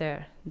over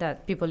there,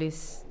 that people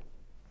is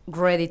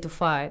ready to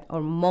fight,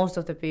 or most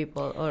of the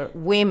people, or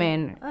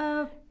women.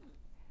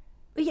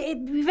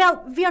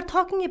 Well, we are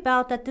talking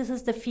about that this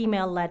is the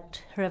female-led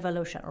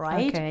revolution,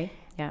 right? Okay.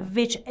 Yeah.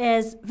 Which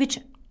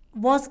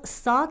was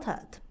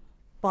started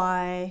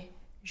by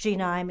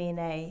Gina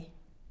Amine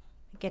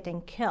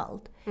getting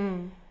killed.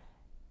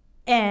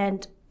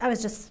 And I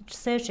was just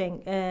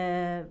searching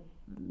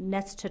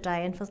nets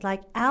today, and it was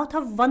like, out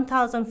of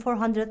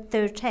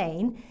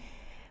 1,413,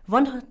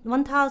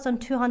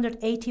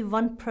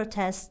 1,281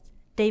 protests,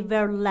 they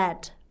were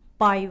led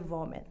by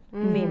women.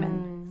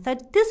 So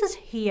this is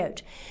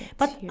huge.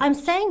 But I'm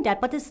saying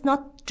that, but it's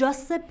not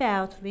just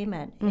about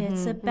women.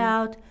 It's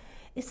about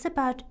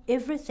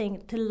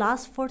everything. The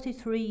last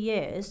 43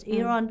 years,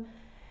 Iran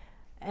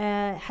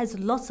has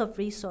lots of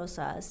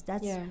resources.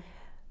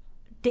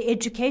 The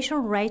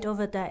education rate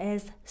over there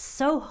is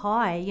so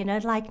high,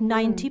 like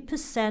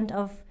 90%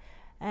 of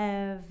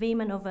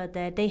women over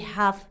there, they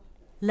have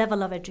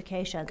level of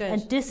education. Good.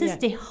 And this is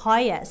the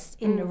highest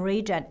in the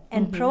region,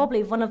 and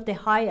probably one of the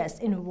highest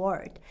in the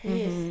world.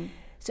 Yes.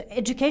 So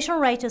education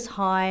rate is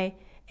high,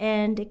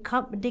 and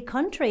the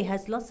country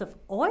has lots of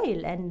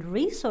oil and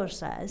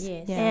resources.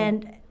 Yes. Yeah.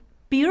 And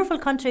beautiful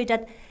country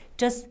that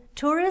just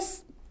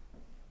tourists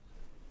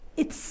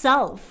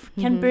itself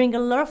can bring a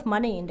lot of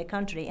money in the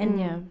country,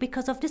 and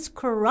because of this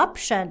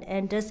corruption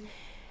and this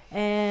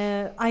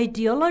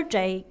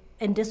ideology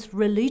and this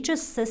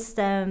religious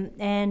system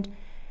and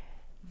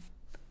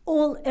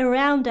all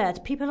around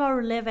that, people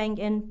are living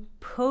in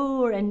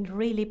poor and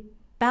really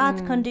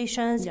bad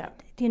conditions. Yeah.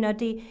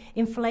 The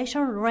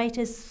inflation rate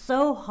is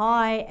so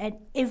high, and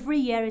every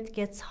year it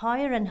gets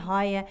higher and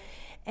higher,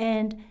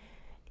 and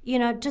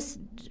just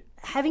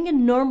having a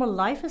normal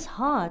life is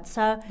hard.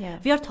 So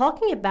we are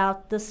talking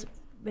about this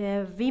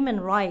women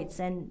rights,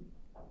 and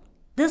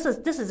this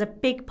is a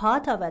big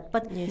part of it.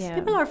 But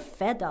people are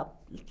fed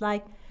up.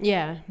 Like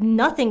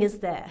nothing is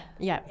there.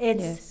 Yeah.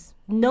 It's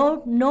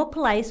no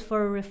place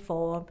for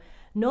reform,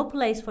 no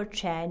place for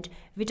change.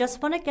 We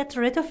just want to get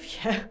rid of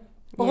you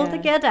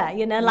altogether.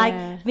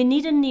 Like we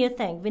need a new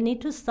thing. We need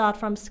to start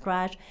from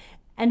scratch,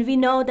 and we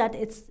know that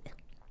it's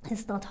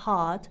not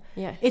hard.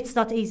 Yeah. It's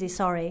not easy.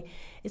 Sorry,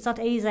 it's not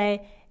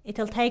easy.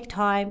 It'll take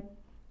time,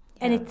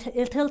 and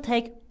it'll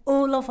take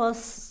all of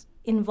us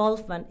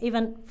involvement,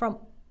 even from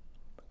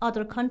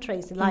other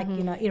countries, like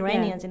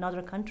Iranians in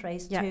other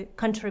countries, to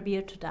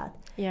contribute to that.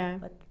 Yeah.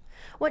 But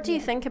What do you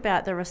think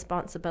about the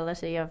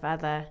responsibility of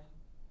other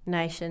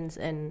nations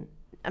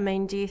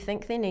do you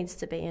think there needs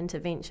to be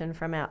intervention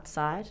from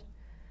outside?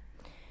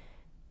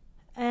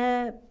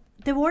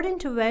 the word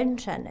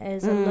intervention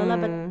is a little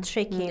bit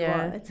tricky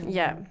word.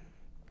 Yeah.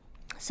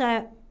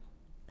 So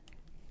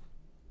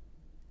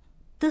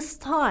this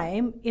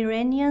time,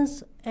 Iranian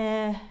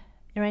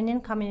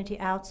community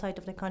outside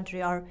of the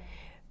country are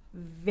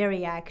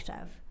very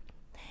active.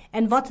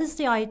 And what is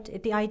the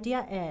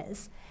idea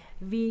is,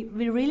 we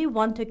really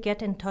want to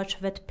get in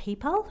touch with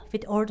people,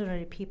 with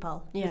ordinary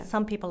people, with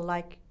some people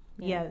like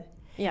you.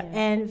 Yeah.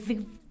 And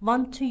we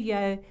want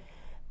to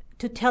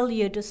tell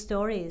you the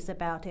stories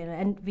about it,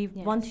 and we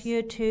want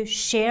you to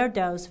share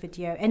those with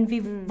you, and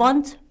we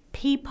want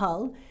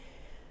people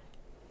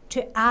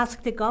to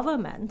ask the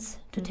governments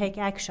to take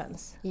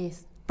actions.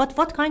 Yes. But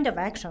what kind of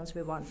actions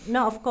we want?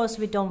 No, of course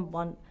we don't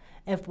want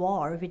a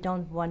war. We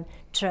don't want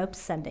troops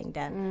sending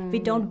them. We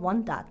don't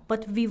want that.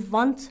 But we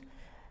want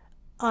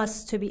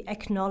us to be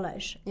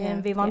acknowledged,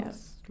 and we want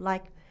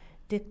like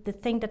the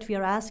thing that we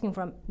are asking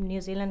from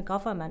New Zealand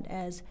government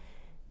is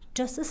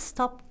just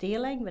stop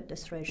dealing with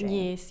this regime.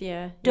 Yes,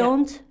 yeah.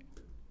 Don't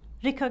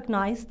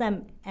recognize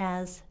them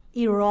as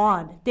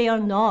Iran. They are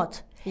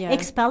not. Yeah.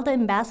 Expel the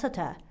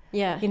ambassador.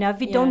 Yeah.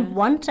 We don't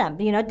want them.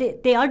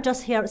 They are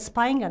just here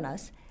spying on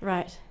us.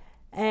 Right.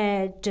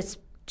 Just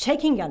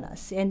checking on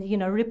us and,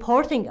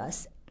 reporting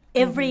us,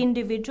 every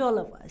individual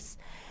of us.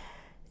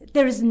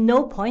 There is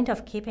no point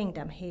of keeping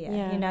them here.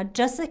 Yeah.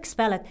 Just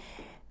expel it.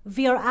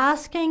 We are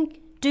asking,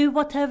 do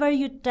whatever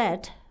you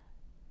did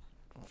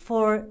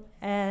for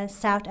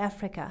South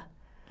Africa,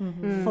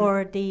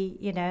 for the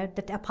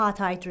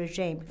apartheid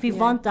regime. We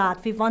want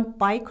that. We want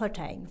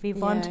boycotting. We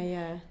want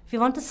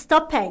to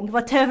stopping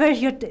whatever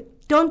you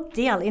don't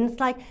deal. And it's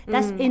like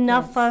that's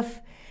enough of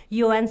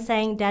UN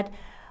saying that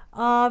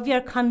we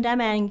are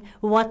condemning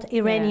what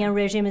Iranian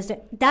regime is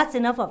doing. That's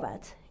enough of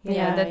it.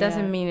 Yeah, that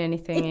doesn't mean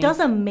anything. It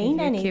doesn't mean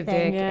if you keep the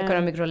anything.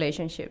 economic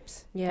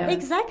relationships. Yeah.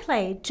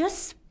 Exactly.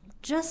 Just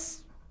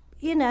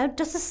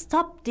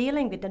stop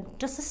dealing with them.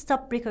 Just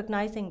stop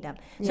recognizing them.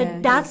 So Yeah.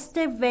 that's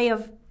the way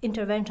of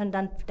intervention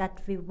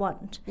that we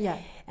want. Yeah.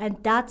 And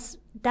that's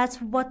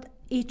what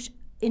each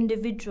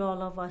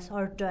individual of us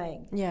are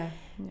doing. Yeah.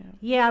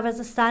 Yeah, I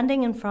was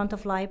standing in front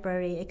of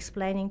library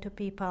explaining to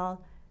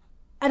people,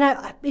 and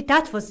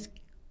that was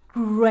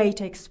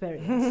great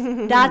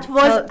experience. That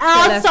was Tell us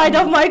outside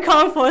of my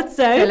comfort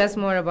zone. Tell us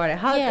more about it.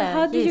 How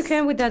did you yes.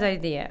 come with that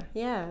idea?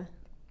 Yeah.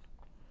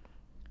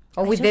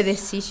 Or I with the just-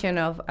 decision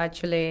of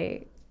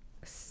actually...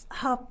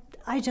 How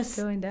I just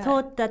Doing that.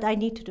 thought that I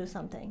need to do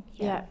something.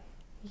 Yeah.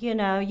 You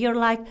know, you're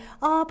like,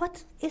 oh,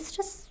 but it's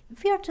just,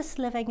 we are just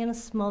living in a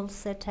small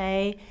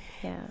city.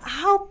 Yeah.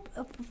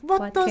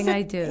 What does can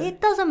I do?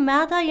 It doesn't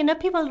matter. You know,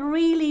 people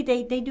really,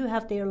 they do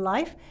have their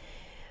life.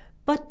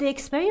 But the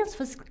experience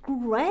was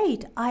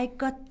great. I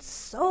got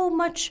so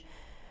much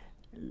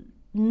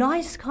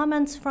nice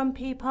comments from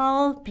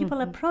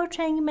people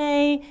approaching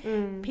me,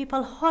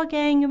 people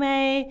hugging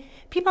me,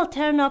 people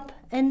turn up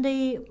in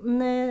the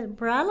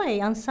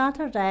rally on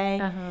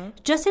Saturday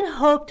just in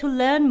hope to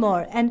learn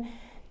more. And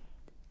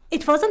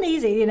it wasn't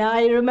easy, you know.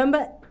 I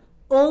remember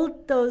all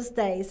those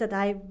days that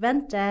I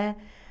went there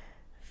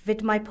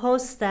with my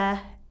poster,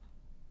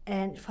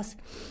 and it was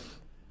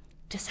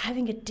just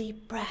having a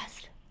deep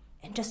breath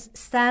and just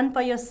stand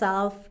by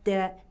yourself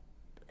there.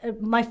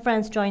 My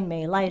friends joined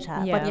me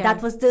later, Yeah. but Yeah.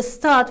 that was the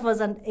start.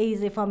 Wasn't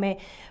easy for me,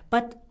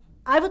 but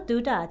I would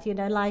do that. You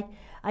know, like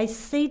I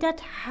see that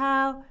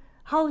how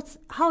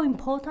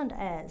important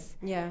it is.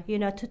 Yeah. You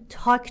know, to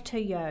talk to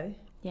you.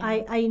 Yeah.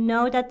 I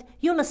know that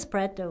you'll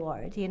spread the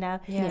word. You know,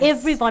 Yes.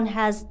 everyone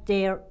has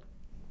their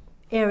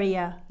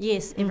area.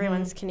 Yes,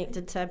 everyone's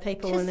connected to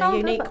people To in a some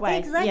unique people- way.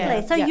 Exactly.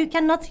 Yeah. So yeah. you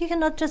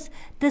cannot just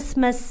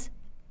dismiss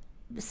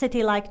a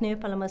city like New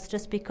Palamas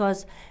just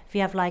because we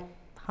have like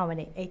how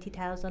many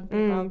 80,000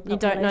 people. You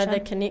don't know the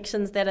population.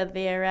 connections that are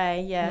there, eh?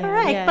 Yeah.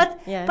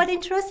 Correct. Yeah. But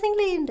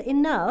interestingly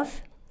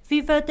enough,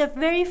 we were the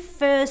very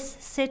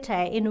first city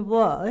in the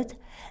world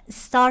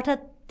started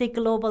the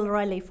global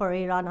rally for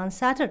Iran on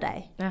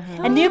Saturday.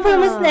 And New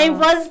Palamas' name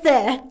was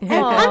there. And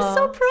I'm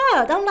so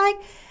proud. I'm like,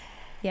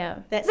 Yeah.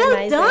 That's well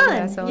amazing. done.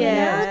 That's all You know,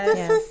 Yeah.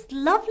 this is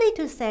lovely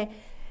to say.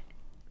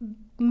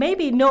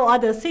 Maybe no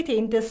other city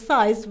in this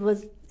size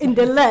was in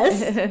the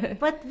list,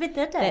 but we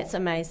did it. That's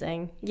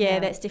amazing. Yeah, Yeah.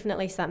 that's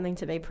definitely something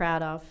to be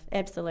proud of.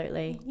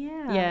 Absolutely.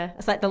 Yeah. Yeah.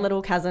 It's like the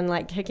little cousin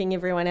like kicking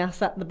everyone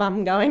else up the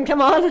bum going,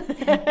 come on.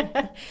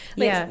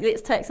 Yeah.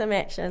 Let's take some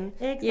action.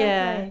 Exactly.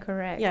 Yeah.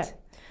 Correct. Yeah.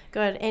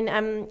 Good.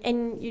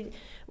 And you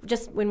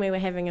just when we were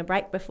having a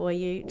break before,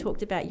 you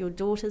talked about your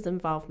daughter's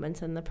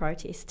involvement in the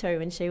protest too,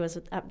 and she was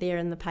up there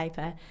in the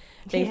paper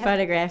being Yeah.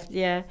 photographed,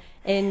 yeah.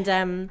 And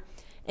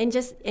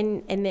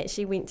that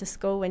she went to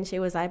school and she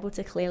was able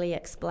to clearly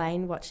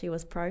explain what she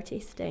was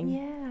protesting.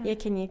 Yeah. Yeah,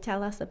 can you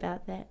tell us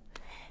about that?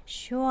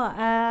 Sure.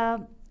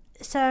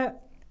 So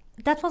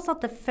that was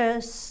not the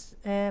first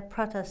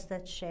protest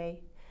that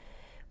she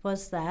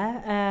was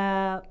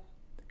there.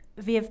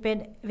 We had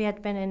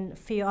been in a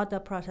few other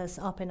protests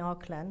up in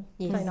Auckland.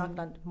 So Yes. in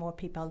Auckland, more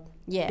people,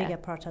 Yeah. bigger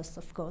protests,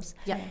 of course.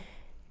 Yeah.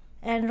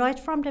 And right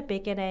from the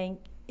beginning,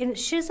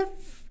 she's a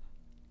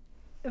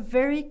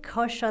very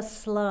cautious,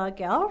 slow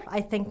girl.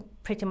 I think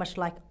pretty much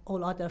like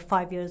all other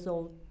 5 years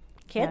old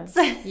kids.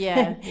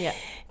 Yeah, yeah.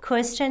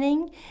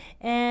 Questioning.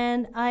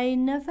 And I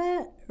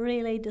never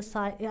really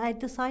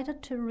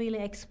decided to really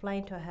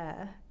explain to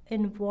her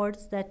in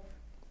words that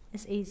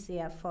is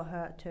easier for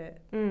her to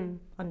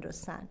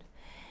understand.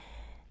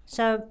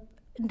 So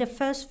the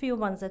first few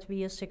months that we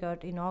used to go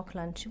in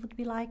Auckland, she would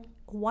be like,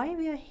 why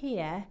we are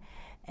here?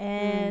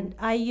 And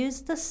I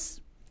used this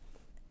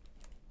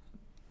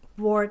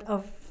word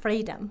of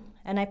freedom,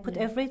 and I put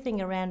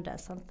everything around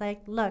us. I'm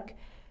like, look,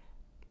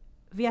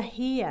 we are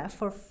here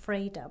for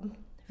freedom.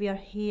 We are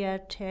here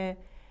to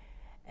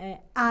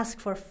ask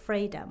for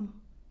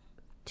freedom,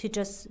 to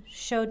just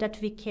show that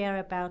we care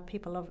about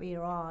people of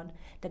Iran,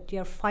 that we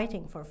are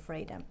fighting for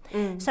freedom.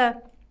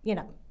 So, you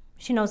know,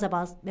 she knows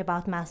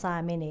about Mahsa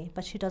Amini,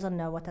 but she doesn't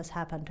know what has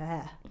happened to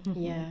her.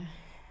 Yeah.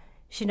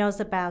 She knows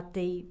about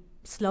the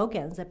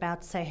slogans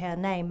about say her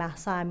name,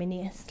 Mahsa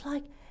Amini. It's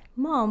like,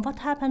 Mom, what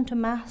happened to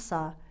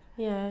Mahsa?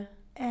 Yeah.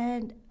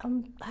 And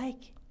I'm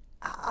like,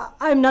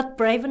 I'm not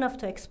brave enough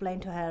to explain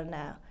to her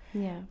now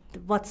Yeah.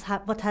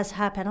 what has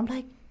happened. I'm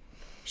like,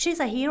 she's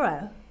a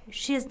hero.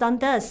 She has done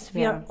this.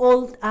 We Yeah. are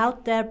all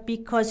out there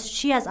because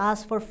she has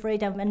asked for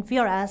freedom, and we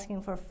are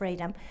asking for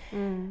freedom.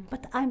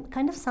 But I'm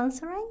kind of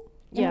censoring.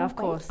 in Yeah, a of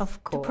way, course.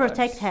 Of course. to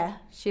protect her.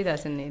 She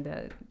doesn't need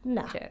that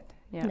No. yet.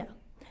 Yeah. No.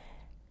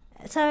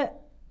 So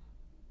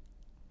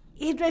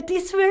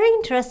it's very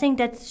interesting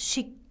that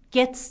she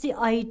gets the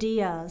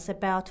ideas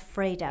about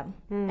freedom.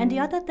 And the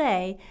other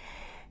day,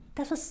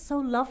 that was so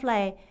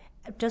lovely.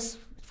 Just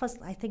it was,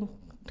 I think,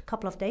 a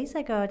couple of days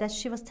ago, that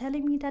she was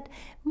telling me that,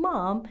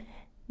 Mom,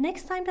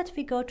 next time that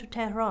we go to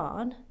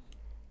Tehran,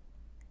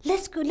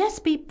 let's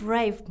be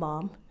brave,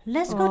 Mom.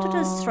 Let's go to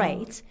the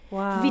streets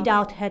Wow.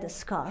 without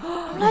headscarf.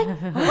 I'm like,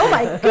 oh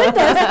my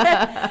goodness.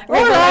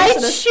 All right,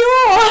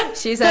 sure.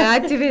 She's an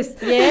activist.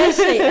 Yeah,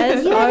 she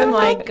is. You know, Oh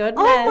my like,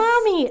 goodness.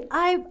 Oh, mommy,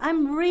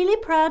 I'm really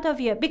proud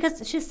of you.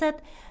 Because she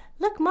said,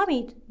 look,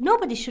 mommy,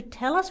 nobody should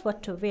tell us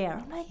what to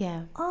wear. I'm like,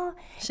 Yeah. oh.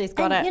 She's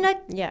got and, it. You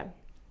know, yeah.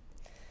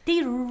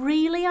 they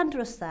really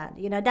understand.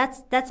 You know,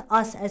 that's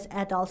us as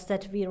adults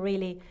that we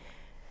really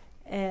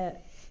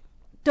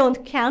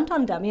don't count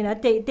on them. You know,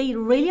 they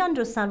really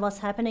understand what's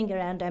happening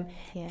around them.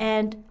 Yeah.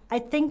 And I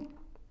think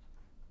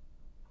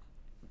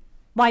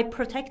by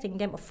protecting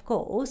them, of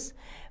course,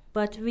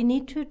 but we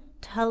need to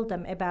tell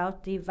them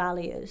about the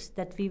values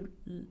that we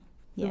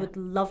would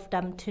love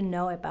them to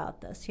know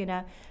about this. You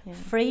know,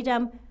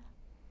 freedom.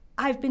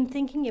 I've been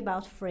thinking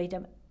about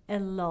freedom a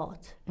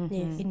lot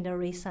in the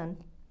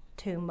recent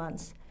 2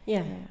 months.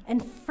 Yeah.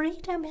 And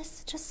freedom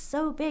is just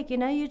so big, you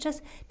know, you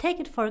just take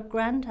it for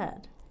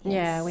granted.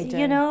 Yeah, we do.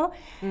 You know?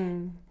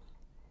 Mm.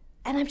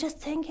 And I'm just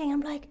thinking, I'm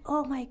like,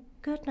 oh my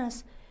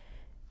goodness,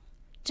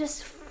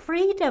 just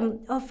freedom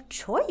of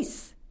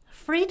choice.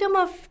 Freedom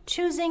of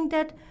choosing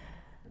that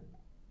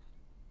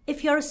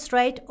if you're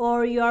straight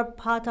or you're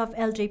part of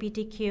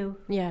LGBTQ,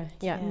 Yeah.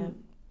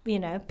 you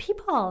know,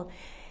 people.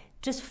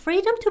 Just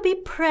freedom to be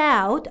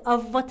proud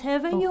of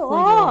whatever you who you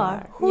are,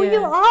 are. who Yeah.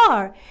 you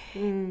are.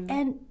 Mm.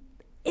 And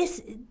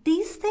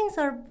these things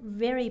are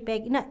very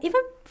big. You know,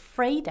 even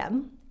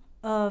freedom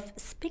of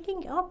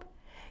speaking up,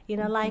 you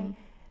know, like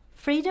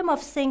freedom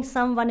of seeing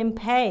someone in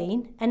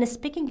pain and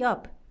speaking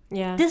up.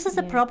 Yeah. This is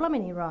a problem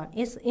in Iran.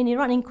 In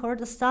Iran, in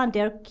Kurdistan,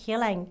 they're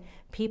killing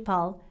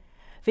people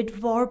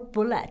with war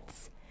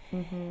bullets.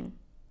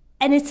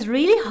 And it's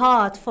really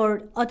hard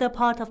for other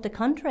part of the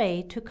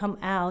country to come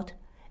out,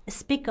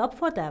 speak up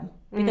for them,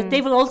 because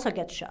they will also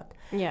get shot.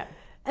 Yeah.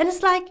 And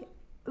it's like,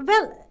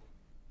 well,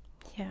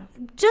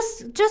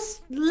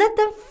 just let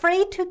them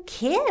free to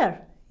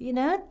care. You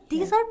know,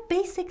 these are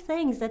basic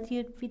things that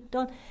we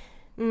don't.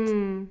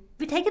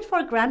 We take it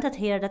for granted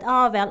here that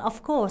well,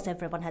 of course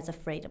everyone has a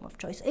freedom of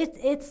choice.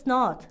 It's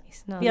not.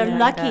 It's not We are like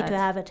lucky that. to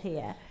have it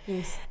here.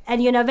 Yes.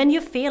 And you know, when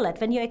you feel it,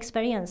 when you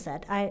experience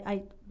it,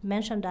 I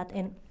mentioned that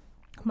in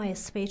my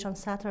speech on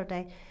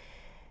Saturday,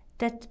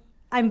 that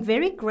I'm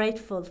very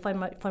grateful for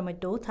my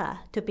daughter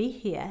to be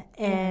here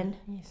and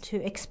to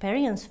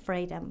experience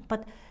freedom.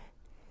 But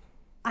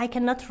I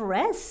cannot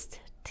rest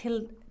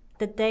till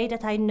the day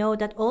that I know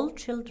that all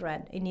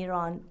children in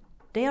Iran,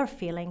 they are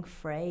feeling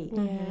free.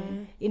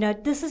 You know,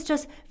 this is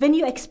just when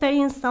you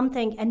experience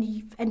something and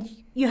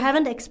you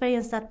haven't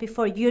experienced that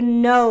before, you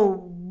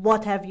know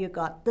what have you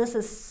got. This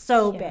is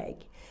so big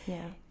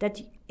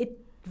that it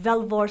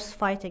well worth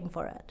fighting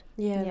for it.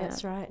 Yeah,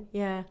 that's right.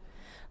 Yeah.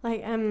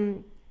 Like,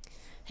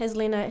 has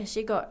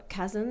she got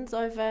cousins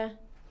over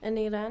in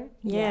Iran?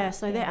 Yeah.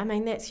 So that, I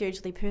mean, that's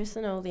hugely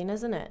personal then,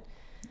 isn't it?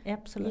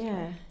 Absolutely.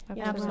 Yeah.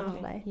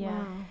 Absolutely. Yeah.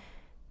 Wow.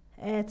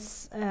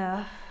 It's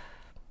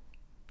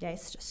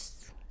it's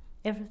just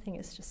everything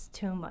is just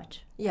too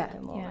much Yeah. at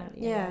the moment.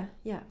 you Yeah. know.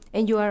 Yeah.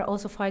 And you are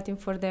also fighting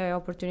for the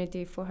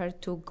opportunity for her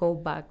to go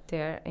back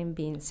there and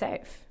being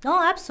safe. Oh,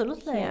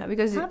 absolutely. Yeah,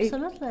 because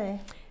absolutely.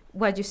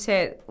 What you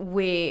said,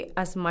 we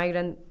as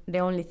migrants, the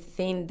only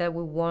thing that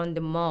we want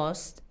the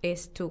most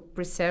is to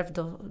preserve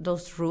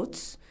those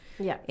roots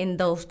Yeah. and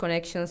those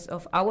connections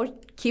of our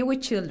Kiwi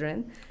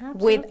children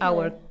with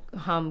our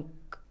home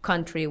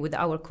country, with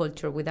our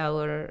culture, with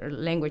our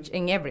language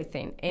and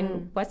everything.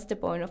 And what's the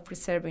point of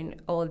preserving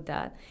all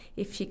that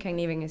if she can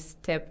even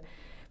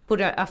put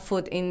a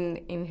foot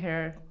in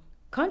her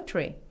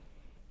country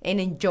and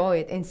enjoy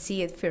it and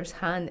see it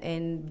firsthand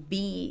and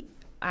be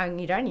an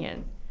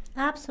Iranian?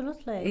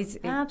 Absolutely.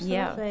 yeah.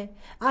 Absolutely.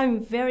 I'm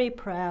very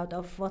proud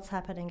of what's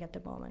happening at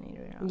the moment in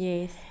Iran.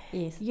 Yes.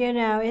 Yes. You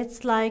know,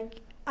 it's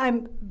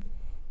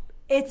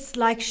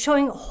like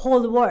showing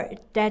whole world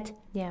that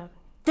Yeah.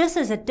 this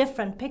is a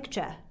different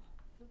picture.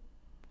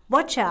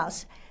 Watch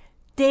us.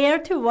 Dare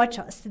to watch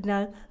us, you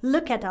know,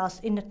 look at us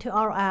to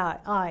our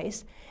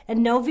eyes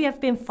and know we have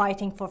been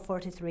fighting for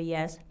 43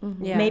 years,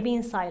 Yeah. maybe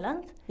in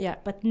silence, Yeah.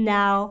 but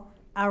now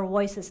our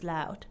voice is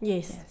loud.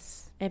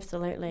 Yes.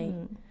 Absolutely.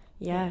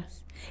 Yeah.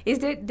 Is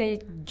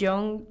the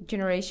young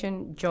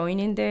generation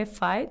joining the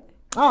fight?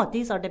 Oh,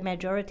 these are the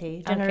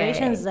majority.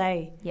 Generation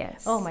Z.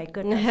 Yes. Oh my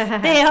goodness.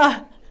 They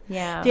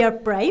are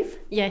brave,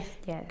 Yes.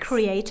 Yes.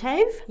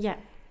 creative, Yeah.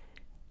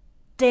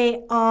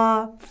 they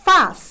are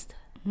fast.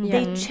 Yeah.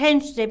 They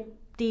change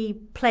the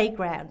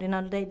playground. You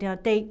know, they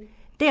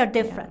are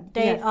different. Yeah.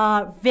 They Yeah.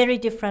 are very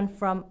different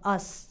from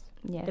us,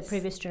 Yes. the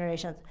previous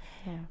generations.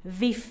 Yeah.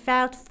 We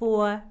fought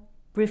for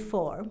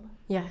reform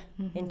Yeah.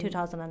 in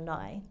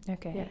 2009,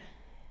 Okay. Yeah.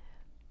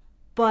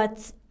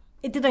 but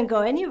it didn't go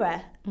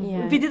anywhere.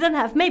 Yeah. We didn't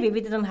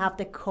have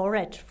the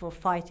courage for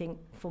fighting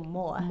for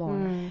more.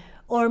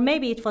 Or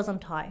maybe it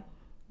wasn't time.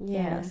 You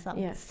Yeah. know,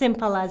 Yeah.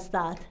 simple as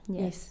that.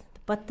 Yes.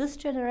 But this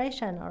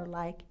generation are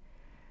like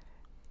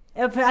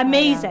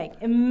amazing.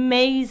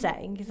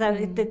 So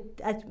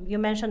as you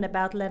mentioned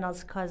about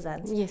Lena's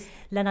cousins. Yes.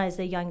 Lena is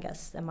the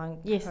youngest among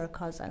Yes. her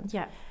cousins.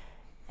 Yeah.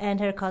 And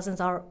her cousins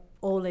are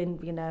all in,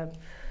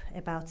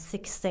 about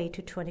 60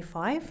 to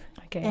 25.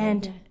 Okay.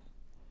 And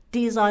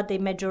these are the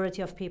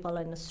majority of people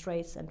in the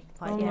streets and Oh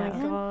fighting. my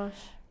And gosh.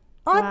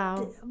 Oh,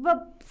 Wow.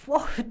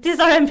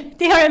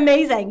 they are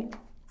amazing.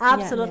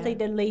 Absolutely, Yeah.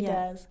 the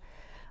leaders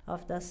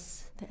of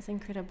this That's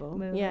incredible.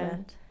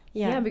 movement.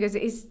 Yeah, because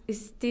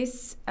it's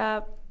this.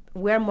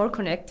 We're more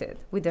connected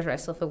with the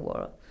rest of the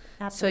world.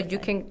 Absolutely. So you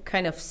can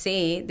kind of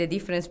see the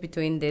difference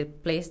between the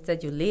place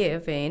that you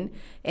live in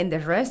and the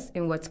rest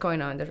and what's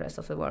going on in the rest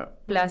of the world.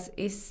 Plus,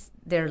 is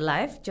their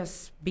life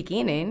just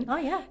beginning? Oh,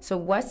 yeah. So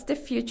what's the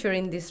future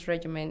in this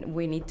regiment?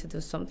 We need to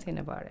do something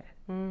about it.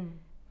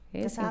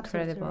 It's That's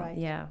absolutely incredible. right.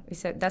 Yeah,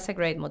 that's a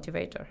great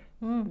motivator.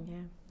 Mm.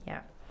 Yeah.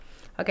 Yeah.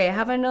 Okay, I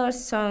have another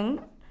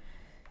song.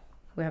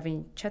 We have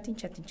been chatting,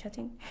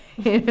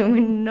 with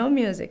no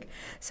music.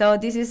 So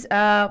this is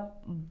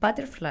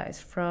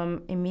Butterflies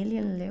from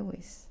Emilian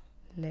Lewis.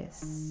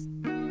 Let's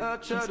I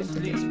try to listen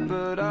to this sleep, one.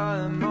 but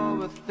I'm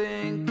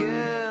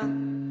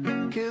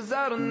overthinking. 'Cause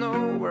I don't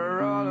know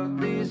where all of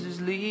this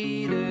is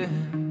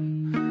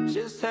leading.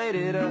 Just hate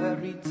it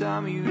every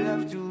time you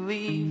have to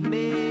leave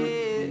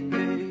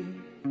me.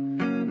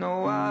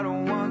 No, I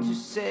don't want to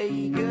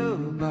say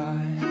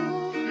goodbye.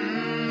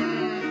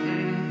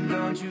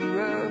 Don't you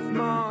have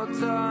more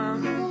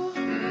time?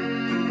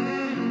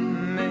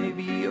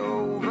 Maybe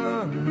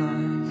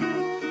overnight.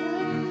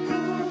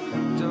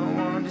 Don't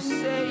want to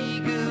say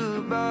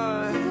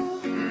goodbye.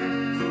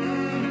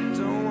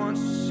 Don't want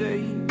to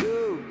say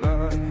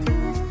goodbye.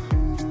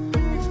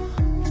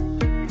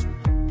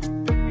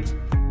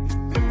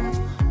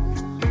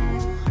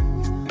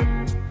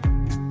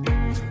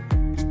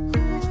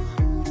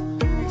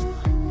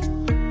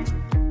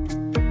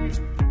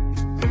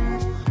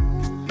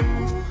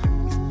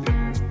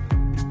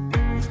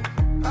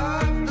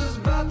 I've those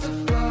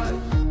butterflies.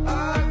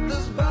 I've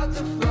those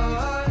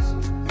butterflies.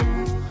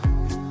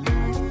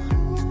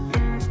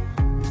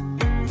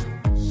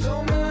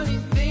 So many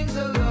things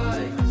I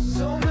like,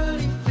 so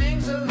many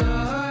things I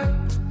like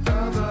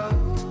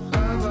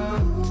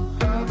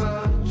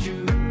about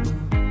you.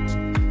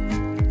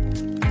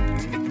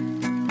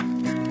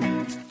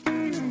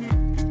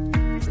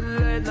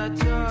 Late night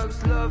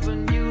talks,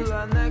 loving you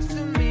lie next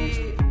to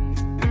me.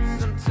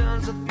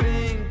 Sometimes I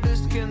think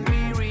this can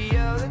be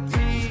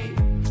reality.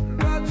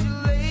 But you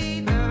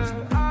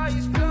later,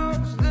 eyes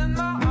closed in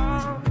my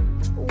arm.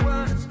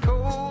 When it's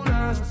cold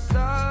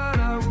outside,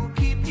 I will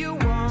keep you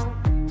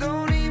warm.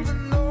 Don't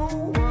even know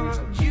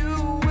what you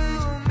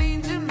will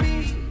mean to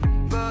me,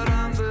 but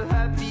I'm the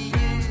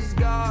happiest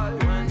guy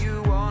when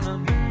you wanna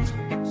be.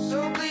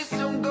 So please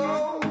don't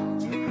go.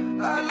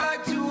 I'd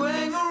like to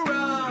hang around.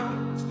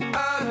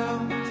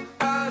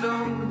 I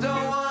don't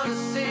wanna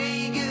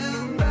say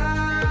goodbye.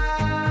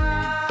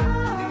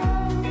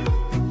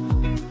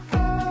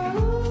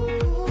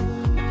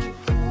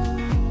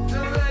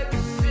 Don't like to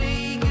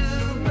say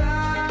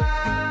goodbye.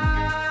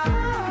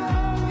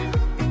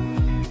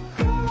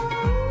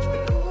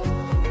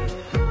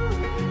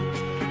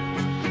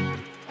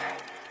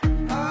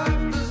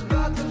 I've those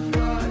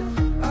butterflies.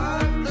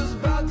 I've those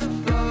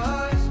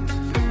butterflies.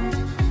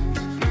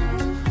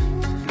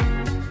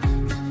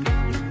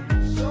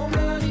 So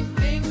many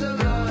things I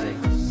like,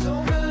 so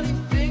many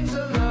things I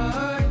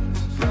like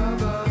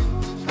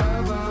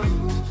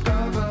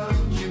about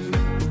you.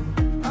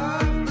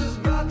 I've those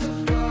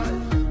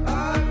butterflies,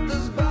 I've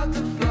those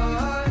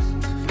butterflies.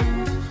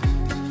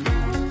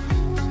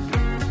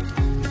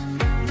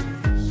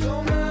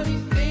 So many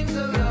things I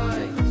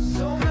like,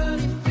 so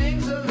many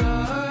things I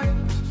like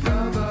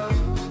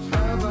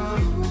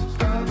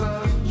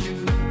about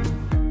you.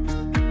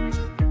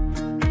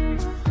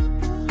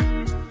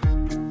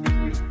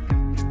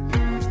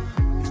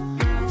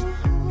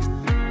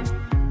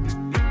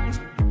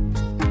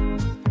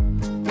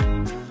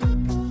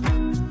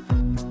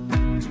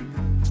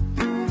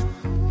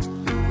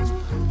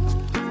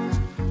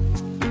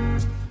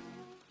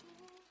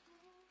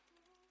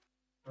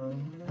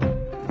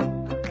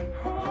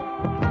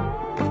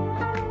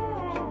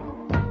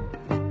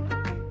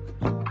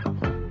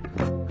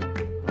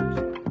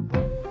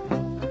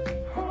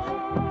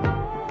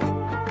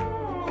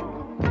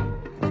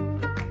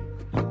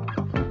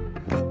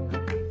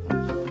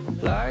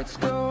 Lights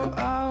go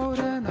out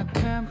and I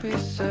can't be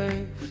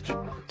saved.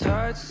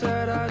 Tides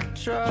that I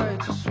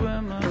tried to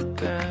swim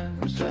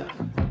against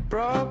that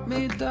brought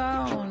me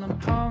down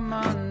upon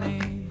my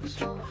knees.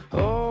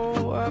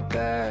 Oh, I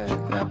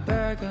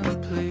beg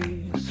and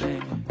please,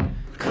 sing.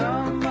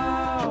 Come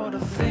out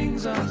of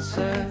things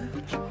unsaid.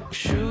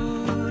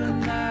 Shoot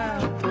an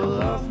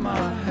apple off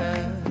my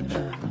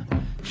head.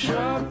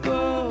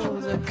 Trouble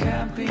that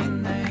can't be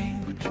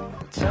named.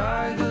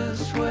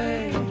 Tigers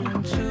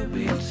waiting to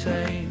be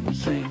tamed,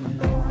 singing.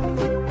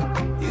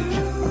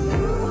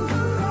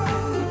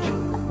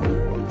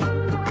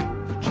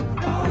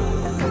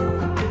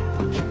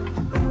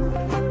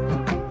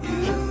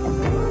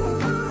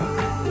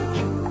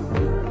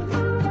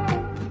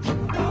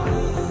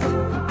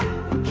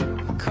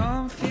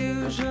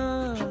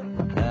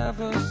 Confusion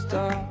never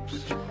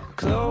stops.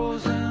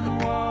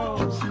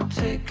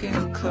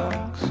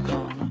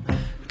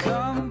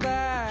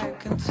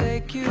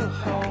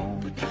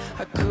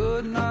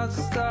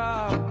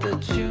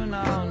 don't you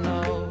now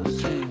know?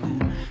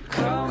 Singing,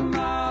 come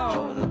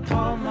out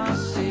upon my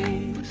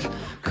seas,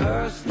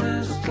 curse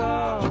missed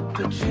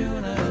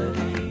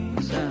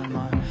opportunities. Am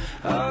I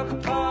a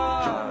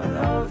part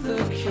of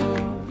the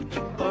cure,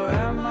 or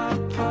am I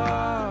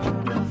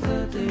part of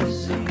the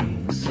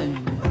disease?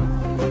 Singing,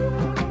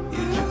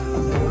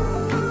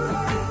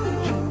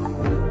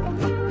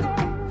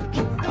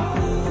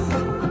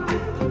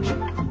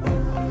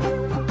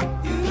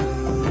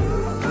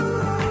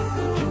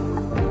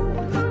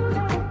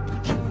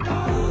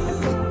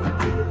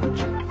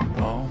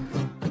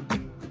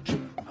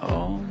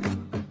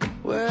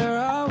 where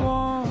I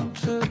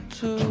wanted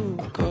to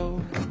go.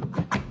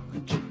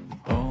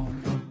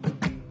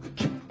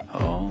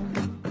 Home,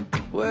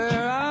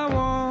 where I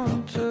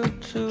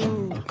wanted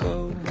to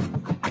go.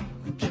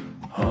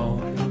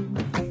 Home,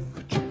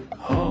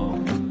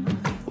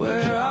 where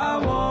I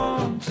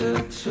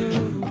wanted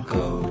to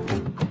go.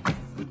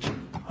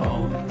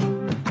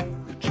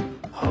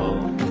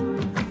 Home,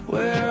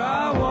 where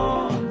I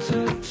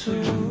wanted to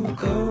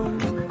go.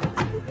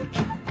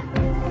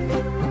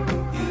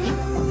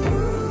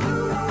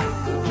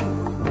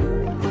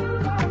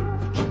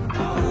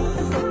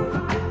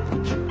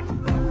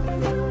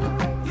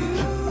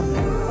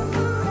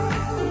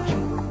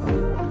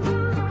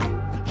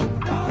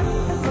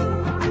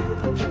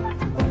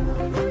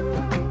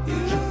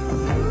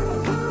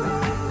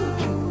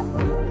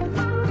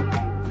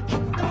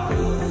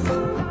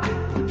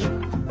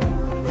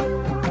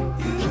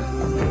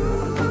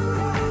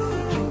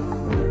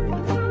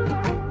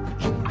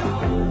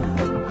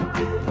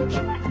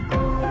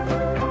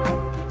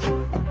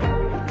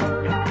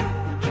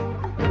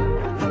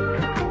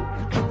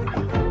 I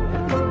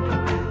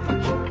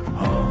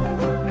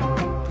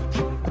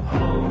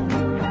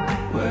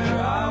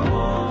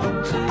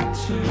wanted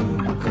to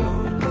go.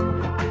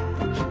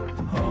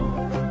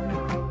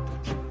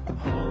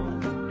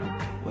 Home,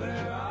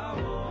 where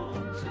I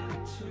wanted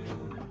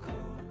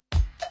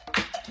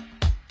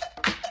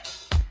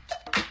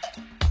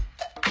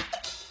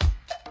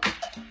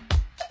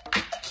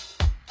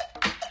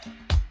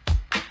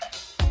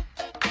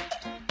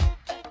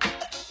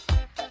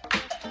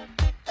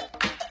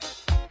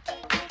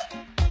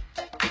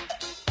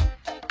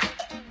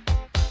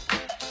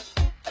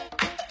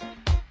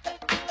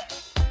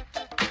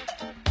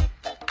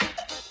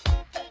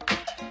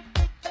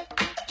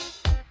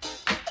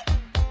go.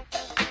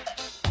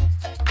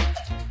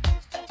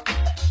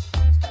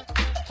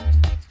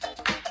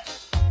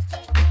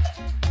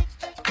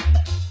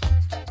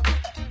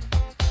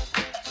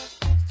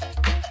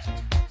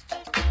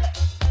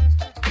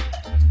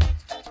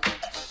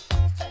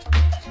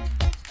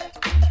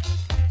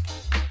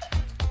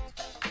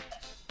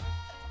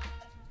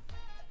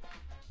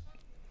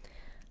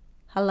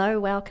 Hello,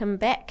 welcome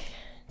back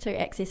to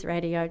Access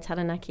Radio,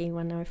 Taranaki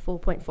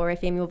 104.4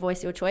 FM, your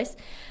voice, your choice.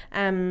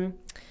 We're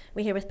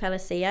here with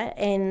Palacia,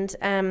 and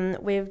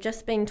we've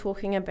just been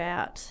talking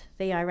about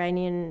the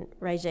Iranian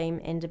regime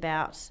and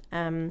about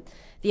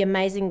the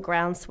amazing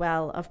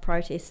groundswell of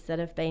protests that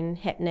have been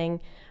happening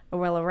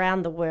all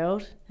around the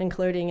world,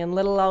 including in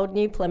little old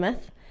New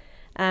Plymouth,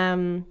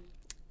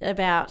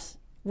 about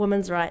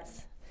women's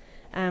rights,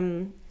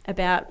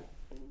 about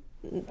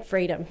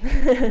freedom.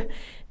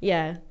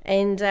 Yeah,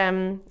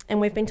 and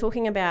we've been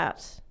talking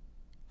about,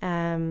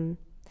 I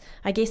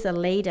guess, a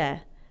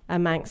leader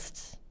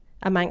amongst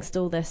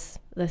all this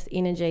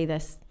energy,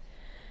 this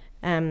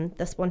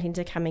wanting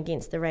to come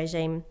against the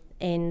regime,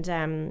 and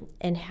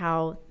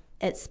how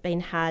it's been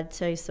hard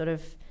to sort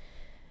of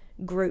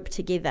group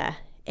together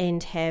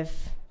and have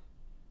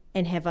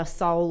a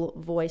sole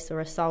voice or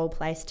a sole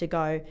place to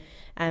go,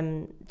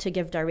 to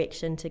give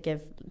direction, to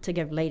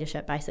give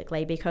leadership,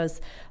 basically,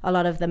 because a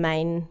lot of the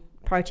main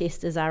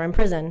protesters are in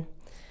prison,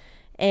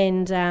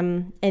 and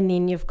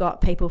then you've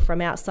got people from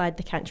outside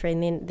the country,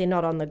 and then they're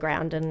not on the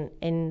ground,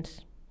 and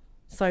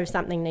so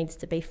something needs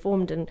to be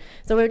formed. And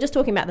so we were just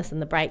talking about this in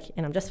the break,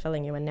 and I'm just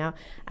filling you in now.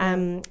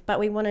 But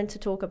we wanted to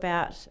talk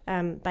about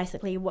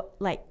basically what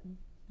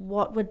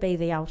would be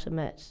the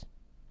ultimate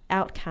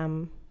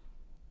outcome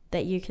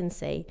that you can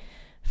see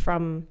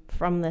from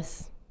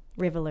this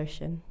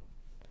revolution.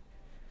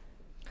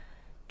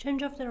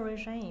 Change of the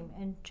regime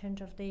and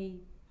change of the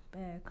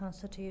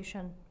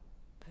constitution.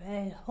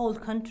 The whole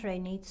country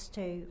needs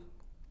to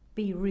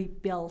be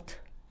rebuilt,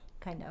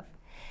 kind of.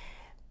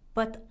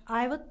 But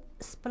I would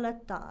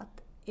split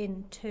that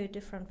in two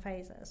different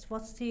phases.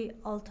 What's the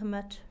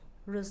ultimate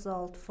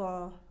result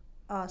for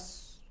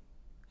us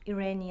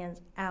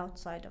Iranians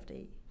outside of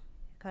the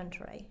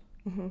country,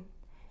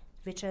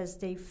 which is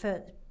the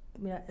first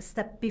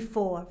step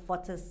before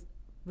what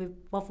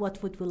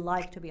would we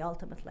like to be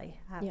ultimately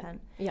happen.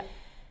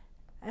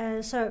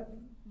 So,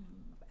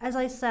 as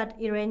I said,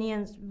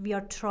 Iranians, we are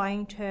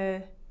trying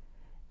to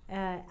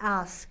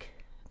ask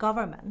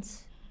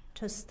governments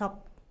to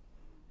stop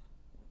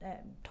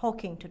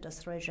talking to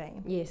this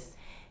regime. Yes.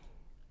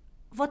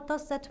 What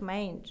does that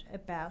mean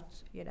about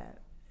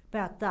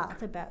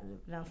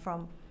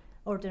from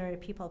ordinary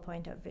people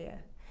point of view?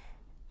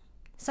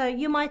 So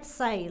you might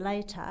say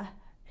later,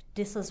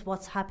 this is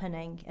what's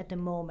happening at the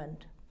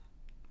moment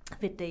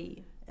with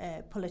the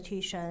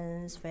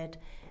politicians, with,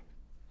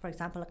 for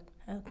example,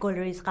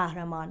 Gulriz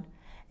Kahraman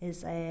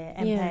is a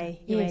MP,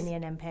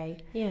 Iranian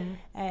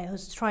MP,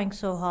 who's trying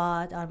so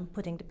hard on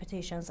putting the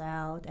petitions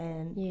out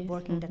and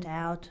working that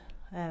out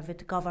with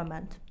the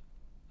government.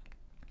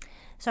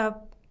 So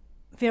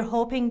we're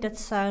hoping that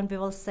soon we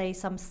will see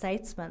some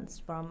statements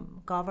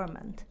from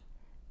government.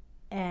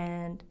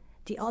 And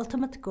the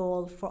ultimate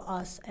goal for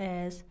us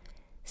is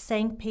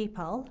seeing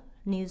people,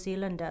 New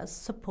Zealanders,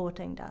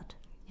 supporting that.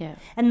 Yeah.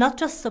 And not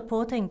just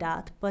supporting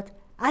that, but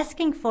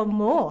asking for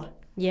more.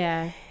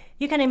 Yeah.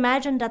 You can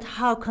imagine that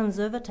how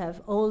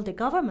conservative all the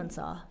governments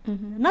are.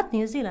 Not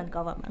New Zealand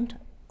government,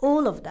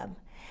 all of them.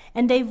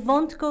 And they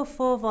won't go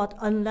forward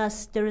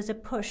unless there is a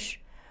push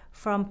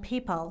from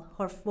people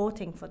who are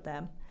voting for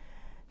them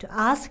to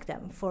ask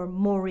them for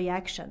more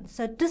reaction.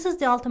 So this is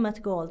the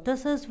ultimate goal.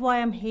 This is why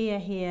I'm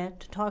here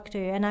to talk to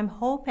you. And I'm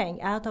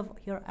hoping out of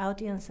your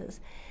audiences,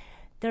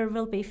 there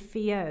will be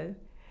few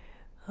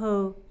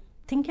who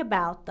think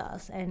about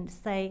this and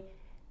say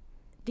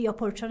the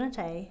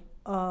opportunity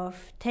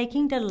of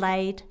taking the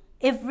lead.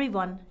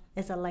 Everyone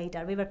is a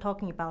leader. We were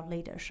talking about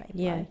leadership.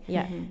 Yeah, right?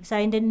 yeah. So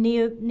in the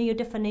new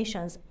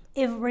definitions,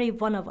 every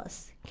one of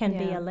us can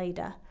be a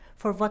leader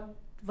for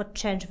what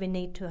change we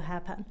need to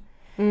happen.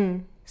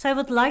 So I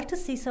would like to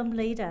see some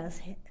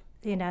leaders,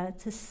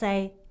 to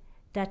say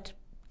that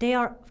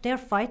they're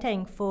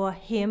fighting for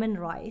human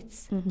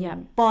rights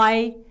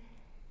by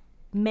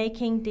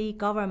making the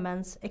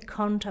governments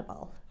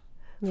accountable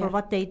for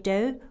what they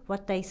do,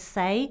 what they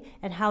say,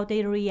 and how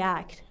they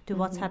react to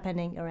what's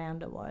happening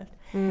around the world.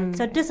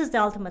 So this is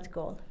the ultimate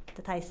goal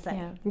that I say.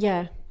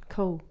 Yeah,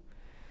 cool.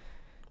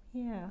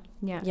 Yeah.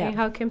 And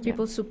how can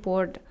people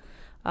support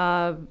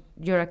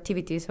your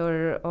activities,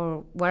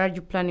 or what are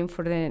you planning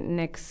for the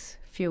next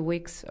few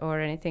weeks or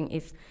anything,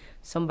 if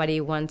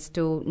somebody wants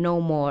to know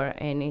more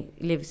and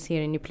lives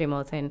here in New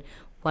Plymouth and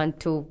want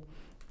to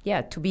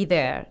be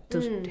there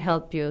to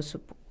help you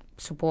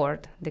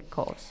support the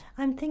cause?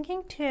 I'm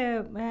thinking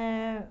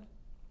to,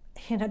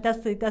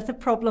 that's the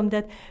problem,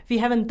 that we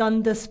haven't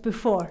done this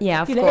before.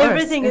 Yeah, of course.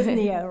 Everything is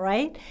new,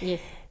 right? Yes.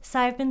 So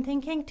I've been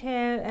thinking to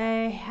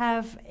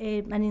have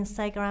an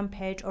Instagram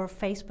page or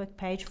Facebook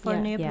page for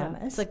New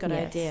Plymouth. It's a good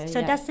idea.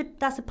 So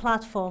that's a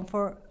platform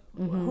for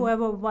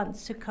whoever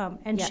wants to come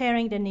and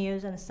sharing the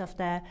news and stuff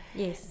there.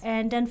 Yes.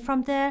 And then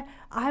from there,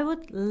 I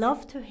would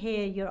love to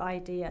hear your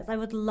ideas. I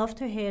would love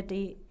to hear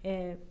the,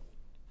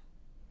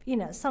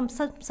 some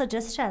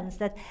suggestions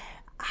that.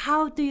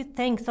 How do you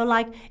think? So,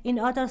 like in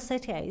other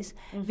cities,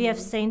 we have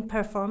seen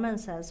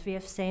performances. We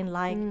have seen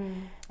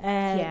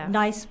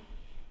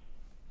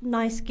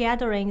nice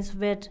gatherings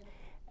with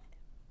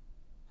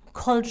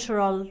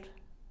cultural,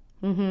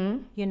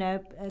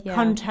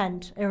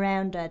 content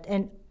around it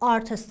and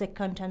artistic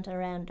content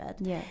around it.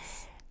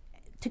 Yes.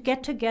 To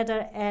get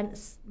together and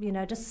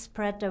just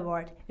spread the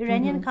word.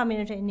 Iranian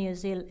community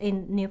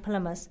in New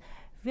Plymouth,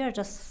 we are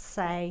just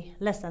say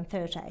less than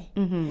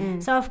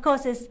 30. So of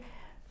course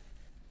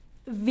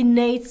we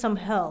need some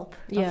help,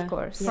 of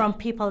course, from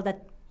people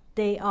that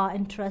they are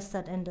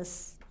interested in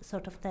this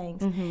sort of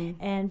things,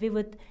 and we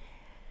would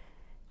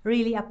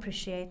really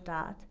appreciate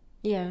that.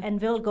 Yeah,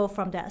 and we'll go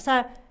from there.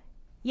 So,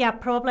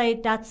 probably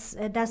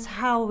that's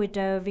how we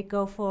do. We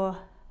go for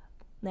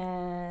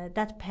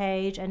that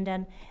page and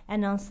then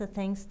announce the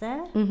things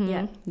there.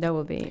 Yeah, that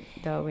would be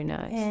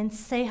nice. And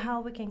see how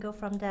we can go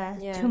from there.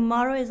 Yeah.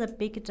 Tomorrow is a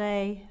big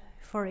day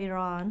for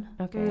Iran.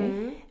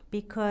 Okay,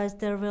 because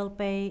there will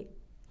be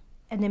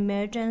an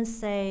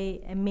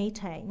emergency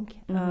meeting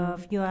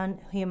of UN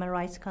Human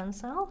Rights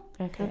Council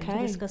to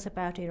discuss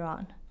about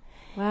Iran.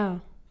 Wow.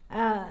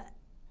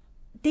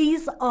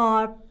 These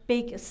are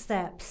big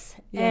steps,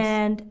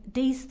 and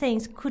these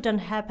things couldn't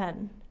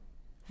happen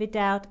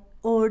without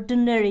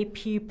ordinary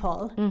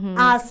people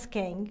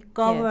asking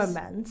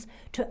governments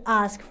to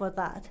ask for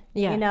that.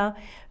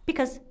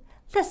 Because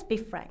let's be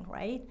frank,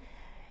 right?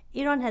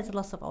 Iran has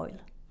lots of oil.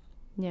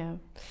 Yeah.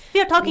 We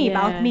are talking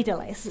about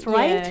Middle East,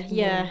 right?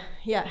 Yeah.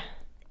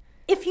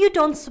 If you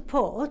don't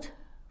support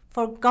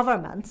for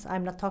governments,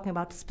 I'm not talking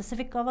about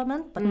specific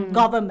government, but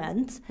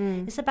governments,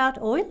 it's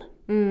about oil.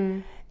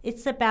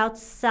 It's about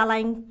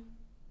selling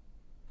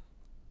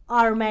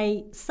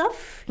army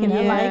stuff,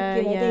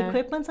 the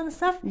equipment and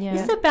stuff. Yeah.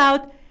 It's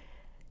about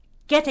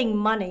getting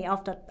money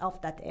of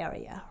that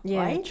area,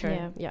 right?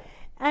 True. Yeah.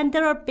 And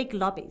there are big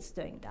lobbies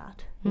doing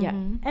that. Yeah.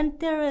 And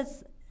there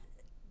is,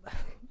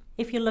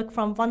 if you look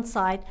from one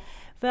side,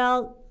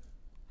 well,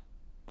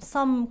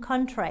 some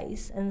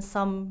countries and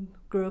some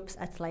groups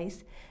at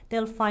least,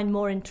 they'll find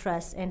more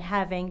interest in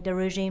having the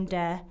regime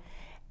there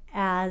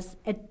as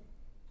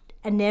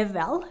a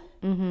naval,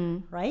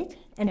 right?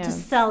 And to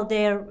sell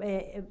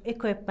their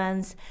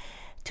equipments,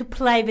 to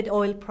play with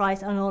oil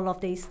price and all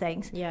of these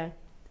things. Yeah.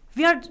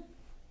 We are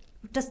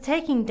just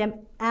taking them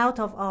out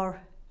of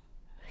our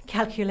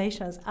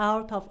calculations,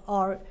 out of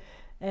our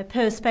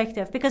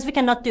perspective, because we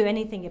cannot do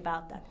anything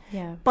about that.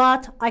 Yeah.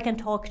 But I can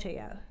talk to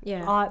you.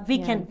 Yeah.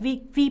 We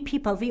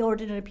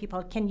ordinary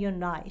people can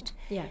unite.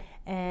 Yeah.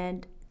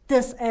 And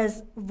this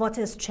is what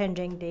is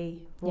changing the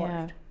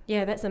world.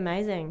 Yeah, that's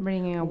amazing.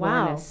 Bringing Wow.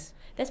 awareness.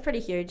 That's pretty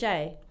huge,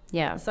 eh?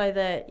 Yeah.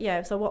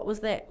 So what was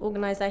that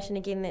organisation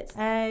again? That's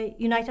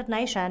United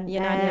Nations.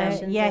 United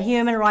Nations. Yeah, That's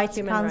Human Rights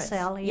Human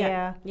Council. Rights.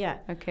 Yeah. Yeah.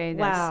 Okay.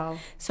 Wow.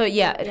 So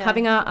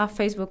having a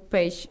Facebook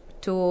page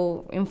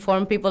to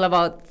inform people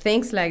about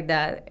things like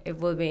that, it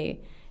will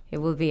be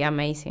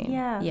amazing.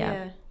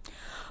 Yeah.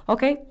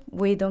 Okay,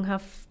 we don't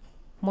have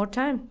more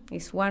time.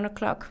 It's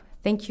 1:00.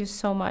 Thank you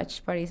so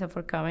much, Parisa,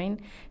 for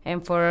coming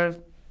and for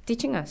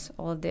teaching us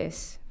all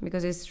this,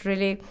 because it's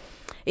really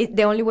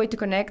the only way to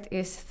connect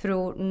is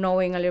through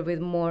knowing a little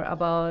bit more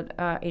about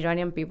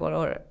Iranian people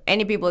or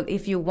any people.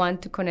 If you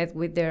want to connect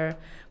with their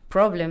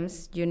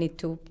problems, you need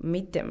to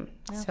meet them.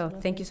 Absolutely. So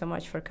thank you so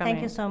much for coming.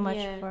 Thank you so much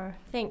Yeah. for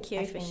Thank you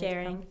for asking me to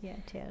sharing. come. Yeah,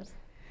 cheers.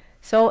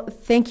 So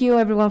thank you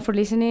everyone for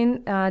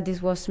listening.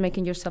 This was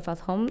Making Yourself at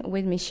Home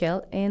with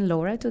Michelle and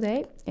Laura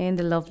today, and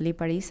the lovely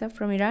Parisa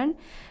from Iran.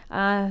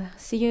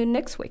 See you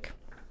next week.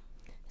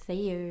 See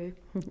you.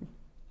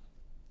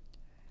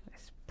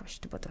 Let's push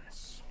the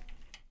buttons.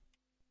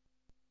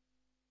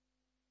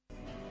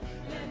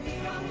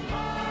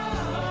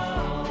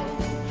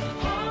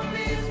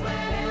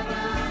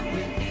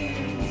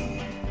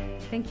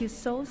 Thank you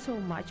so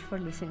much for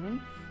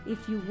listening.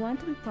 If you want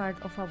to be part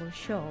of our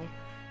show,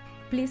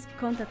 please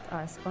contact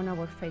us on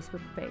our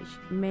Facebook page,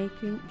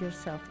 Making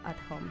Yourself at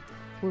Home.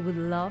 We would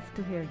love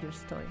to hear your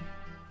story.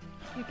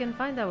 You can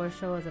find our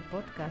show as a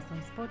podcast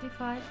on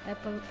Spotify,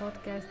 Apple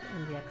Podcast,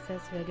 and the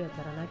Access Radio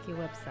Taranaki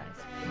website.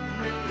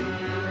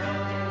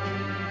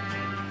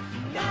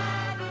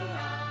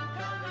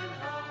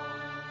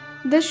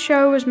 This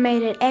show was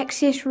made at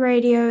Access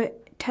Radio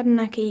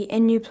Taranaki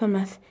in New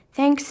Plymouth,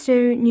 thanks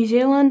to New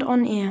Zealand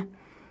On Air.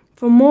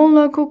 For more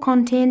local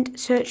content,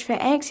 search for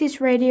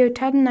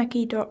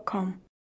accessradiotaranaki.com.